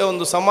ಯಶಸ್ವಿಯ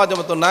ಒಂದು ಸಮಾಜ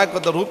ಮತ್ತು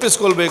ನಾಯಕತ್ವ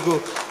ರೂಪಿಸ್ಕೊಳ್ಬೇಕು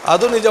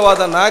ಅದು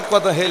ನಿಜವಾದ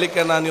ನಾಯಕತ್ವ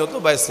ಹೇಳಿಕೆ ನಾನು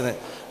ಇವತ್ತು ಬಯಸ್ತೇನೆ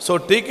ಸೊ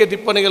ಟೀಕೆ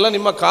ಟಿಪ್ಪಣಿಗೆಲ್ಲ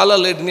ನಿಮ್ಮ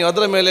ಕಾಲಲ್ಲಿ ನೀವು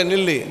ಅದರ ಮೇಲೆ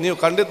ನಿಲ್ಲಿ ನೀವು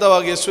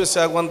ಖಂಡಿತವಾಗಿ ಯಶಸ್ವಿ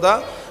ಆಗುವಂಥ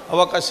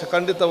ಅವಕಾಶ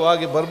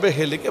ಖಂಡಿತವಾಗಿ ಬರಬೇಕು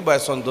ಹೇಳಲಿಕ್ಕೆ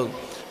ಬಯಸುವಂಥದ್ದು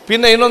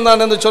പിന്നെ ಇನ್ನೊಂದು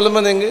ನಾನೆಂದು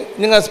ചൊല്ലുമ്പോൾ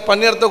നിങ്ങൾ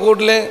പണിയെടുത്ത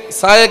കൂടലേ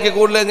സഹായಕ್ಕೆ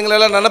ಕೂಡಲೇ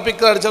നിങ്ങളെಲ್ಲ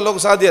ನೆನಪಿಕ್ಕರೆ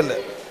ಅಡಿಸೋಕೆ ಸಾಧ್ಯ ಇಲ್ಲ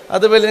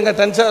ಅದ್ರ ಮೇಲೆ ನಿಮಗೆ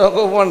ಟೆನ್ಷನ್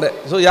ಹೋಗ್ಕೊಂಡೆ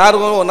ಸೊ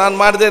ಯಾರಿಗೂ ನಾನು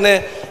ಮಾಡಿದ್ದೇನೆ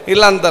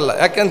ಇಲ್ಲ ಅಂತಲ್ಲ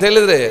ಯಾಕೆಂತ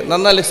ಹೇಳಿದರೆ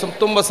ನನ್ನಲ್ಲಿ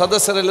ತುಂಬ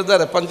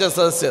ಸದಸ್ಯರಲ್ಲಿದ್ದಾರೆ ಪಂಚಾಯತ್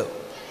ಸದಸ್ಯರು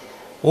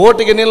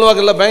ಓಟಿಗೆ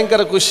ನಿಲ್ಲುವಾಗೆಲ್ಲ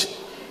ಭಯಂಕರ ಖುಷಿ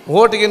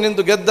ಓಟಿಗೆ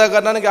ನಿಂತು ಗೆದ್ದಾಗ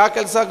ನನಗೆ ಆ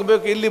ಕೆಲಸ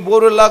ಆಗಬೇಕು ಇಲ್ಲಿ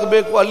ಬೋರ್ವೆಲ್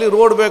ಆಗಬೇಕು ಅಲ್ಲಿ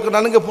ರೋಡ್ ಬೇಕು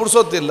ನನಗೆ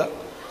ಪುಡ್ಸೋತಿಲ್ಲ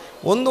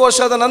 1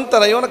 ವರ್ಷದ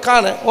ನಂತರ ಇವನ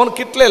ಕಾಣೆ ಅವನು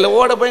ಕಿಟ್ಲೇ ಇಲ್ಲ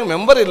ಓಡ ಬ್ಯಾಂಕ್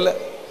ಮೆಂಬರ್ ಇಲ್ಲ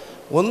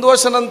 1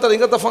 ವರ್ಷ ನಂತರ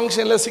ಇಂಗತ್ತ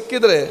ಫಂಕ್ಷನ್ ಎಲ್ಲ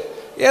ಸಿಕ್ಕಿದರೆ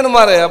ಏನು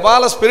ಮಾರಾಯ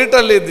ಭಾಳ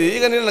ಸ್ಪಿರಿಟಲ್ಲಿ ಇದ್ದಿ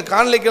ಈಗ ನಿನ್ನ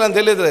ಕಾಣಲಿಕ್ಕಿಲ್ಲ ಅಂತ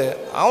ಹೇಳಿದರೆ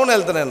ಅವನು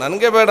ಹೇಳ್ತಾನೆ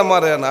ನನಗೆ ಬೇಡ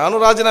ಮಾರಾಯ ನಾನು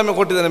ರಾಜೀನಾಮೆ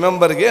ಕೊಟ್ಟಿದ್ದೇನೆ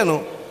ಮೆಂಬರ್ಗೆ ಏನು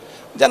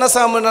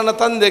ಜನಸಾಮಾನ್ಯ ನನ್ನ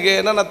ತಂದೆಗೆ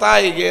ನನ್ನ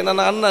ತಾಯಿಗೆ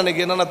ನನ್ನ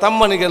ಅಣ್ಣನಿಗೆ ನನ್ನ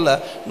ತಮ್ಮನಿಗೆಲ್ಲ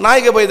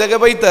ನಾಯಿಗೆ ಬೈದಾಗೆ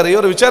ಬೈತಾರೆ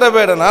ಇವರು ವಿಚಾರ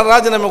ಬೇಡ ನಾನು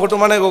ರಾಜೀನಾಮೆ ಕೊಟ್ಟು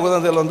ಮನೆಗೆ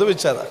ಹೋಗೋದಂತೆಲ್ಲ ಒಂದು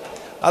ವಿಚಾರ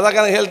ಅದಕ್ಕೆ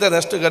ನಾನು ಹೇಳ್ತೇನೆ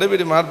ಅಷ್ಟು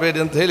ಗಡಿಬಿಡಿ ಮಾಡಬೇಡಿ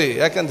ಅಂತ ಹೇಳಿ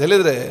ಯಾಕಂತ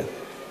ಹೇಳಿದರೆ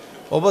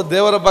ಒಬ್ಬ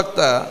ದೇವರ ಭಕ್ತ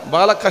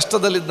ಭಾಳ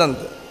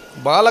ಕಷ್ಟದಲ್ಲಿದ್ದಂತೆ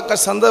ಭಾಳ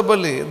ಕಷ್ಟ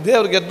ಸಂದರ್ಭದಲ್ಲಿ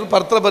ದೇವ್ರಿಗೆ ಎದ್ದು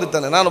ಪತ್ರ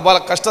ಬರೀತಾನೆ ನಾನು ಭಾಳ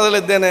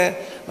ಕಷ್ಟದಲ್ಲಿದ್ದೇನೆ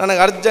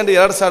ನನಗೆ ಅರ್ಜೆಂಟ್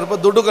 2,000 ರೂಪಾಯಿ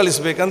ದುಡ್ಡು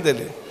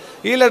ಕಳಿಸ್ಬೇಕಂತೇಳಿ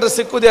ಈ ಲೆಟರ್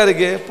ಸಿಕ್ಕುದು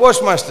ಯಾರಿಗೆ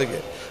ಪೋಸ್ಟ್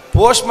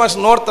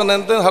ಮಾಸ್ಟರ್ ನೋಡ್ತಾನೆ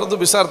ಅಂತ ಹರಿದು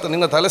ಬಿಸಾಡ್ತಾನೆ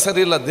ನಿಂಗೆ ತಲೆ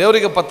ಸರಿ ಇಲ್ಲ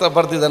ದೇವರಿಗೆ ಪತ್ರ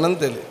ಬರ್ತಿದ್ದಾನೆ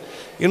ಅಂತೇಳಿ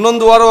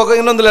ಇನ್ನೊಂದು ವಾರ ಹೋಗ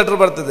ಇನ್ನೊಂದು ಲೆಟ್ರ್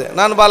ಬರ್ತಿದೆ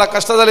ನಾನು ಭಾಳ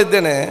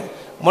ಕಷ್ಟದಲ್ಲಿದ್ದೇನೆ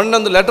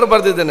ಮೊನ್ನೊಂದು ಲೆಟ್ರ್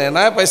ಬರೆದಿದ್ದೇನೆ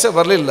ನಾ ಪೈಸೆ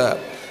ಬರಲಿಲ್ಲ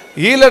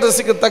ಈ ಲೆಟ್ರ್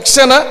ಸಿಕ್ಕಿದ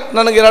ತಕ್ಷಣ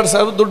ನನಗೆ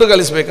 2,000 ದುಡ್ಡು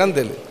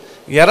ಕಳಿಸ್ಬೇಕಂತೇಳಿ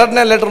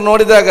 2ನೇ ಲೆಟ್ರ್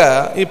ನೋಡಿದಾಗ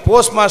ಈ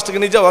ಪೋಸ್ಟ್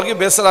ಮಾಸ್ಟರ್ಗೆ ನಿಜವಾಗಿ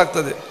ಬೇಸರ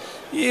ಆಗ್ತದೆ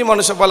ಈ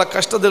ಮನುಷ್ಯ ಭಾಳ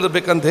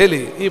ಕಷ್ಟದಿರಬೇಕಂತ ಹೇಳಿ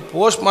ಈ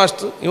ಪೋಸ್ಟ್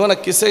ಮಾಸ್ಟರ್ ಇವನ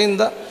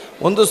ಕಿಸೆಯಿಂದ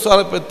 1,000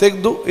 ರೂಪಾಯಿ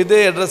ತೆಗೆದು ಇದೇ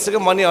ಅಡ್ರೆಸ್ಸಿಗೆ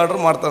ಮನಿ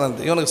ಆರ್ಡರ್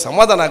ಮಾಡ್ತಾನಂತೆ ಇವನಿಗೆ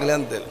ಸಮಾಧಾನ ಆಗಲಿ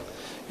ಅಂತೇಳಿ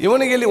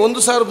ಇವನಿಗೆ ಇಲ್ಲಿ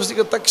 1,000 ರೂಪಾಯಿ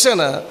ಸಿಕ್ಕಿದ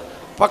ತಕ್ಷಣ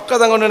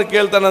ಪಕ್ಕದ ಅಂಗಡಿಯನ್ನು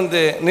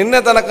ಕೇಳ್ತಾನಂತೆ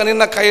ನಿನ್ನೆ ತನಕ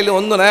ನಿನ್ನ ಕೈಯಲ್ಲಿ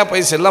 1 ನಯ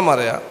ಪೈಸೆ ಇಲ್ಲ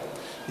ಮಾರಾಯ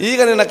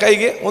ಈಗ ನಿನ್ನ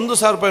ಕೈಗೆ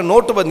 1,000 ರೂಪಾಯಿ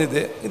ನೋಟು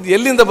ಬಂದಿದೆ ಇದು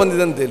ಎಲ್ಲಿಂದ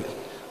ಬಂದಿದೆ ಅಂತೇಳಿ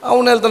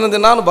ಅವನು ಹೇಳ್ತಾನಂತೆ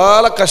ನಾನು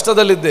ಭಾಳ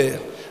ಕಷ್ಟದಲ್ಲಿದ್ದೆ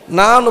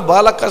ನಾನು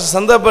ಭಾಳ ಕಷ್ಟ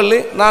ಸಂದರ್ಭದಲ್ಲಿ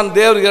ನಾನು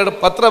ದೇವರಿಗೆ 2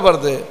 ಪತ್ರ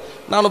ಬರೆದೆ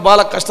ನಾನು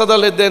ಭಾಳ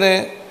ಕಷ್ಟದಲ್ಲಿದ್ದೇನೆ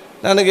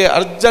ನನಗೆ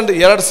ಅರ್ಜೆಂಟ್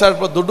 2,000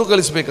 ರೂಪಾಯಿ ದುಡ್ಡು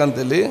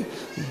ಕಳಿಸ್ಬೇಕಂತೇಳಿ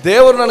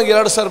ದೇವರು ನನಗೆ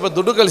 2,000 ರೂಪಾಯಿ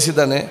ದುಡ್ಡು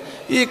ಕಳಿಸಿದ್ದಾನೆ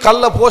ಈ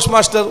ಕಳ್ಳ ಪೋಸ್ಟ್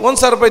ಮಾಸ್ಟರ್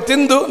 1,000 ರೂಪಾಯಿ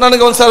ತಿಂದು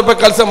ನನಗೆ 1,000 ರೂಪಾಯಿ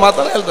ಕಳಿಸೋ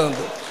ಮಾತಾಡ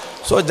ಹೇಳ್ತಾನಂತೆ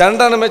ಸೊ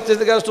ಜನರನ್ನು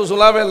ಮೆಚ್ಚಿದ್ದಕ್ಕೆ ಅಷ್ಟು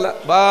ಸುಲಭ ಇಲ್ಲ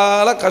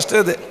ಭಾಳ ಕಷ್ಟ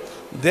ಇದೆ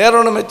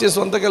ದೇವರನ್ನು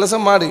ಮೆಚ್ಚಿಸುವಂಥ ಕೆಲಸ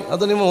ಮಾಡಿ.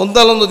 ಅದು ನಿಮ್ಮ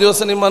ಒಂದಲ್ಲೊಂದು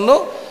ದಿವಸ ನಿಮ್ಮನ್ನು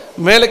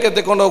ಮೇಲಕ್ಕೆ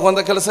ತೆಕ್ಕೊಂಡು ಹೋಗುವಂಥ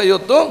ಕೆಲಸ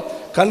ಇವತ್ತು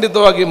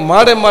ಖಂಡಿತವಾಗಿ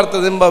ಮಾಡೇ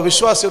ಮಾಡ್ತದೆ ಎಂಬ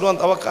ವಿಶ್ವಾಸ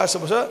ಇರುವಂಥ ಅವಕಾಶ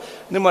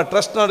ನಿಮ್ಮ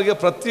ಟ್ರಸ್ಟ್ನವರಿಗೆ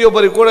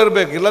ಪ್ರತಿಯೊಬ್ಬರಿಗೂ ಕೂಡ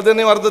ಇರಬೇಕು. ಇಲ್ಲದೇ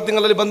ನೀವು ಅರ್ಧ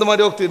ತಿಂಗಳಲ್ಲಿ ಬಂದ್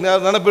ಮಾಡಿ ಹೋಗ್ತೀರಿ,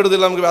 ಯಾರು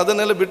ನೆನಪಿಡುವುದಿಲ್ಲ ನಮಗೆ,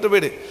 ಅದನ್ನೆಲ್ಲ ಬಿಟ್ಟು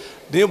ಬಿಡಿ.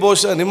 ನೀವು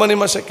ಬಹುಶಃ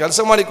ನಿಮ್ಮ ಕೆಲಸ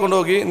ಮಾಡಿಕೊಂಡು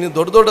ಹೋಗಿ ನೀವು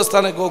ದೊಡ್ಡ ದೊಡ್ಡ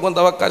ಸ್ಥಾನಕ್ಕೆ ಹೋಗುವಂಥ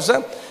ಅವಕಾಶ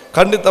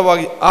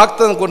ಖಂಡಿತವಾಗಿ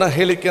ಆಗ್ತದೆ ಕೂಡ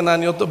ಹೇಳಲಿಕ್ಕೆ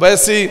ನಾನು ಇವತ್ತು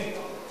ಬಯಸಿ,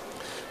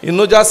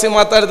 ಇನ್ನೂ ಜಾಸ್ತಿ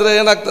ಮಾತಾಡಿದರೆ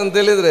ಏನಾಗ್ತದೆ ಅಂತ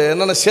ಹೇಳಿದರೆ,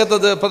 ನನ್ನ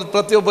ಕ್ಷೇತ್ರದ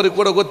ಪ್ರತಿಯೊಬ್ಬರಿಗೂ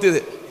ಕೂಡ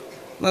ಗೊತ್ತಿದೆ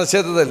ನನ್ನ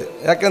ಕ್ಷೇತ್ರದಲ್ಲಿ.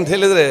 ಯಾಕಂತ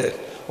ಹೇಳಿದರೆ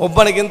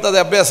ಒಬ್ಬನಿಗಿಂತದೇ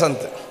ಅಭ್ಯಾಸ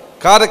ಅಂತೆ.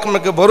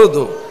 ಕಾರ್ಯಕ್ರಮಕ್ಕೆ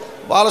ಬರೋದು,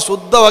 ಭಾಳ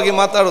ಶುದ್ಧವಾಗಿ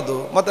ಮಾತಾಡೋದು,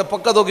 ಮತ್ತು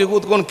ಪಕ್ಕದೋಗಿ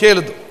ಕೂತ್ಕೊಂಡು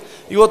ಕೇಳೋದು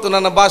ಇವತ್ತು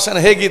ನನ್ನ ಭಾಷಣ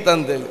ಹೇಗಿತ್ತು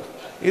ಅಂತೇಳಿ.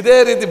 ಇದೇ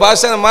ರೀತಿ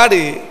ಭಾಷಣ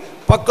ಮಾಡಿ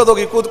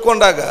ಪಕ್ಕದೋಗಿ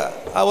ಕೂತ್ಕೊಂಡಾಗ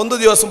ಆ ಒಂದು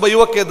ದಿವಸ ಒಬ್ಬ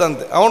ಯುವಕ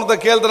ಇದ್ದಂತೆ, ಅವನದ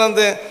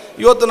ಕೇಳ್ತಾನಂತೆ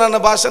ಇವತ್ತು ನನ್ನ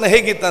ಭಾಷಣ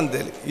ಹೇಗಿತ್ತು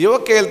ಅಂತೇಳಿ.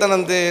 ಯುವಕ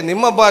ಹೇಳ್ತಾನಂತೆ,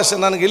 ನಿಮ್ಮ ಭಾಷೆ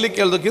ನನಗೆ ಇಲ್ಲಿ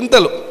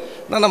ಕೇಳೋದಕ್ಕಿಂತಲೂ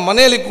ನನ್ನ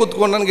ಮನೆಯಲ್ಲಿ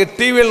ಕೂತ್ಕೊಂಡು ನನಗೆ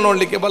ಟಿ ವಿಯಲ್ಲಿ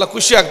ನೋಡಲಿಕ್ಕೆ ಭಾಳ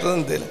ಖುಷಿ ಆಗ್ತದೆ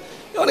ಅಂತೇಳಿ.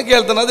 ಇವನಿಗೆ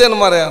ಕೇಳ್ತಾನೆ, ಅದೇನು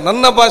ಮಾರಾಯ,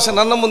 ನನ್ನ ಭಾಷೆ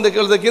ನನ್ನ ಮುಂದೆ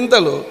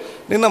ಕೇಳೋದಕ್ಕಿಂತಲೂ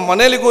ನಿನ್ನ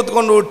ಮನೇಲಿ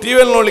ಕೂತ್ಕೊಂಡು ಟಿ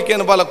ವಿಯಲ್ಲಿ ನೋಡಲಿಕ್ಕೆ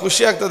ಏನು ಭಾಳ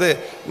ಖುಷಿ ಆಗ್ತದೆ,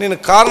 ನೀನು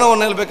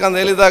ಕಾರಣವನ್ನು ಹೇಳ್ಬೇಕಂತ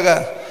ಹೇಳಿದಾಗ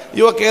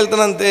ಯುವಕ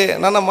ಹೇಳ್ತಾನಂತೆ,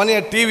 ನನ್ನ ಮನೆಯ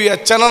ಟಿ ವಿಯ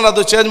ಚಾನಲ್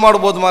ಅದು ಚೇಂಜ್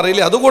ಮಾಡ್ಬೋದು ಮಾರ,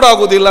 ಇಲ್ಲಿ ಅದು ಕೂಡ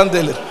ಆಗೋದಿಲ್ಲ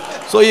ಅಂತೇಳಿ.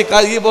 ಸೊ ಈ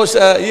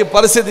ಬಹುಶಃ ಈ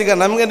ಪರಿಸ್ಥಿತಿಗೆ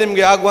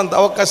ನಿಮಗೆ ಆಗುವಂಥ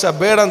ಅವಕಾಶ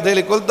ಬೇಡ ಅಂತ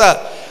ಹೇಳಿಕೊಳ್ತಾ,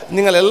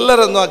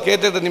 ನಿങ്ങളೆಲ್ಲರನ್ನು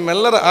ಕೇಟಿಟ್ಟು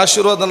ನಿಮ್ಮೆಲ್ಲರ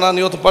ಆಶೀರ್ವಾದ ನಾನು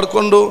ಇವತ್ತು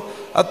ಪಡ್ಕೊಂಡು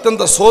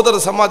ಅತ್ಯಂತ ಸೋದರ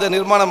ಸಮಾಜ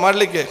ನಿರ್ಮಾಣ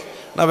ಮಾಡಲಿಕ್ಕೆ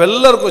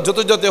ನಾವೆಲ್ಲರಿಗೂ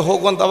ಜೊತೆ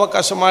ಹೋಗುವಂಥ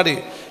ಅವಕಾಶ ಮಾಡಿ,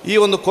 ಈ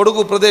ಒಂದು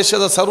ಕೊಡಗು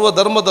ಪ್ರದೇಶದ ಸರ್ವ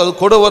ಧರ್ಮದ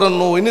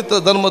ಕೊಡವರನ್ನು, ಇನ್ನಿತರ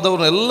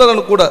ಧರ್ಮದವರನ್ನು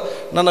ಎಲ್ಲರನ್ನು ಕೂಡ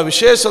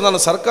ನನ್ನ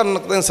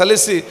ಸರ್ಕಾರ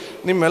ಸಲ್ಲಿಸಿ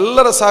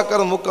ನಿಮ್ಮೆಲ್ಲರ ಸಹಕಾರ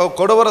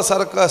ಕೊಡವರ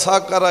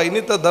ಸಹಕಾರ,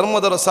 ಇನ್ನಿತರ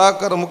ಧರ್ಮದವರ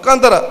ಸಹಕಾರ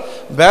ಮುಖಾಂತರ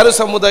ಬ್ಯಾರಿ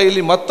ಸಮುದಾಯ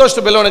ಇಲ್ಲಿ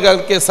ಮತ್ತಷ್ಟು ಬೆಳವಣಿಗೆ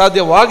ಆಗಲಿಕ್ಕೆ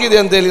ಸಾಧ್ಯವಾಗಿದೆ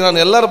ಅಂತೇಳಿ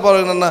ನಾನು ಎಲ್ಲರ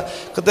ಪರವಾಗಿ ನನ್ನ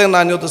ಕಥೆಯನ್ನು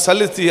ನಾನು ಇವತ್ತು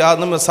ಸಲ್ಲಿಸಿ, ಆ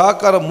ನಮ್ಮ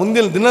ಸಹಕಾರ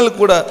ಮುಂದಿನ ದಿನದಲ್ಲಿ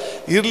ಕೂಡ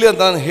ಇರಲಿ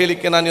ಅಂತ ನಾನು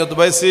ಹೇಳಲಿಕ್ಕೆ ನಾನು ಇವತ್ತು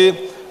ಬಯಸಿ,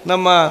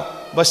 ನಮ್ಮ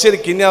ಬಶೀರ್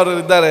ಕಿನ್ನಿ ಅವರು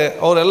ಇದ್ದಾರೆ,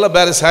 ಅವರೆಲ್ಲ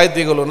ಬೇರೆ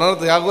ಸಾಹಿತಿಗಳು ನನ್ನ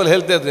ಹತ್ರ ಯಾವಾಗಲೂ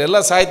ಹೇಳ್ತಾ ಇದ್ರು, ಎಲ್ಲ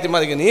ಸಾಹಿತಿ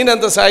ಮಾರಿಗೆ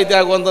ನೀನೆಂಥ ಸಾಹಿತಿ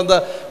ಆಗುವಂಥ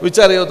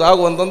ವಿಚಾರ ಇವತ್ತು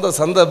ಆಗುವಂಥ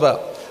ಸಂದರ್ಭ.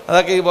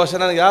 ಅದಕ್ಕೆ ಈ ಭಾಷೆ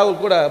ನನಗೆ ಯಾವಾಗಲೂ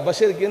ಕೂಡ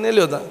ಬಶೀರ್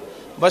ಕಿನ್ನಿಯಲ್ಲಿ ಹೋದ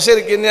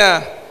ಬಶೀರ್ ಕಿನ್ನಿಯ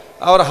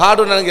ಅವರ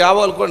ಹಾಡು ನನಗೆ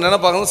ಯಾವಾಗಲೂ ಕೂಡ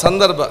ನೆನಪಾಗುವ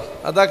ಸಂದರ್ಭ.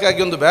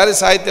 ಅದಕ್ಕಾಗಿ ಒಂದು ಬೇರೆ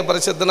ಸಾಹಿತ್ಯ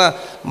ಪರಿಷತ್ತಿನ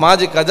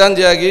ಮಾಜಿ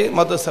ಖಜಾಂಜಿಯಾಗಿ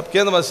ಮತ್ತು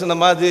ಕೇಂದ್ರ ಪರಿಷತ್ತಿನ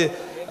ಮಾಜಿ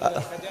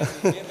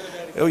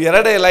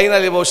ಎರಡೇ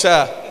ಲೈನಲ್ಲಿ ಬಹುಶಃ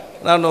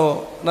ನಾನು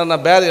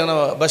ನನ್ನ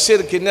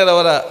ಬಶೀರ್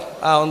ಕಿನ್ನಿಯರವರ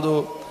ಆ ಒಂದು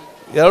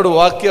ಎರಡು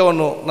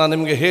ವಾಕ್ಯವನ್ನು ನಾನು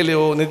ನಿಮಗೆ ಹೇಳಿ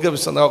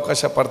ನಿರ್ಗಮಿಸುವ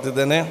ಅವಕಾಶ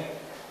ಪಡ್ತಿದ್ದೇನೆ.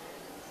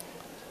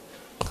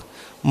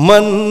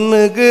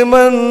 ಮನ್ನಿಗೆ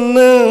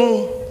ಮಣ್ಣು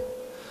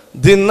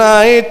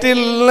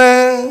ದಿನಾಯಿತಿಲ್ಲ,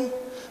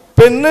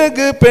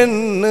 ಪೆನ್ನಿಗೆ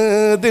ಪೆನ್ನು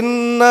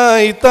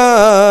ದಿನಾಯ್ತಾ,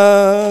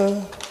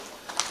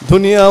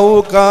 ದುನಿಯಾವು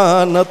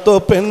ಕಾಣತೋ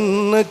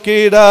ಪೆನ್ನು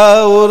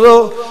ಕೀಡಾವುರೋ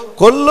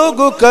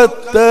ಕೊಲ್ಲುಗು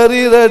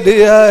ಕತ್ತರಿ ರೆಡಿ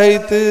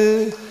ಆಯ್ತು,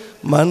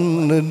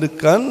 ಮಣ್ಣು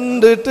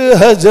ಕಂಡಿಟ್ಟು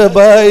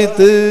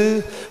ಹಜಬಾಯ್ತು,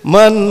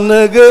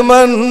 ಮನ್ನಿಗೆ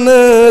ಮಣ್ಣು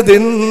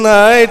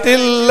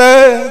ದಿನಾಯ್ತಿಲ್ಲ,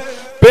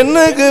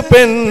 ಪೆನ್ನಿಗೆ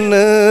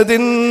ಪೆನ್ನು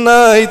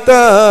ದಿನಾಯ್ತಾ,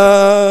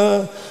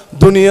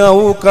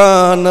 ದುನಿಯಾವು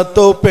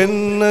ಕಾಣತೋ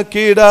ಪೆನ್ನು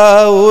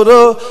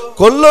ಕೀಡಾವುರೋ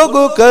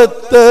ಕೊಲ್ಲೋಗು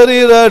ಕತ್ತರಿ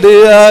ರೆಡಿ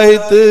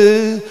ಆಯ್ತು,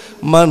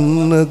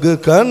 ಮನ್ನಿಗೆ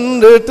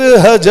ಕಂಡಿಟ್ಟು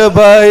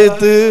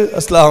ಹಜಬಾಯ್ತು.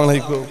 ಅಸ್ಸಲಾಮು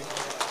ಅಲೈಕುಂ.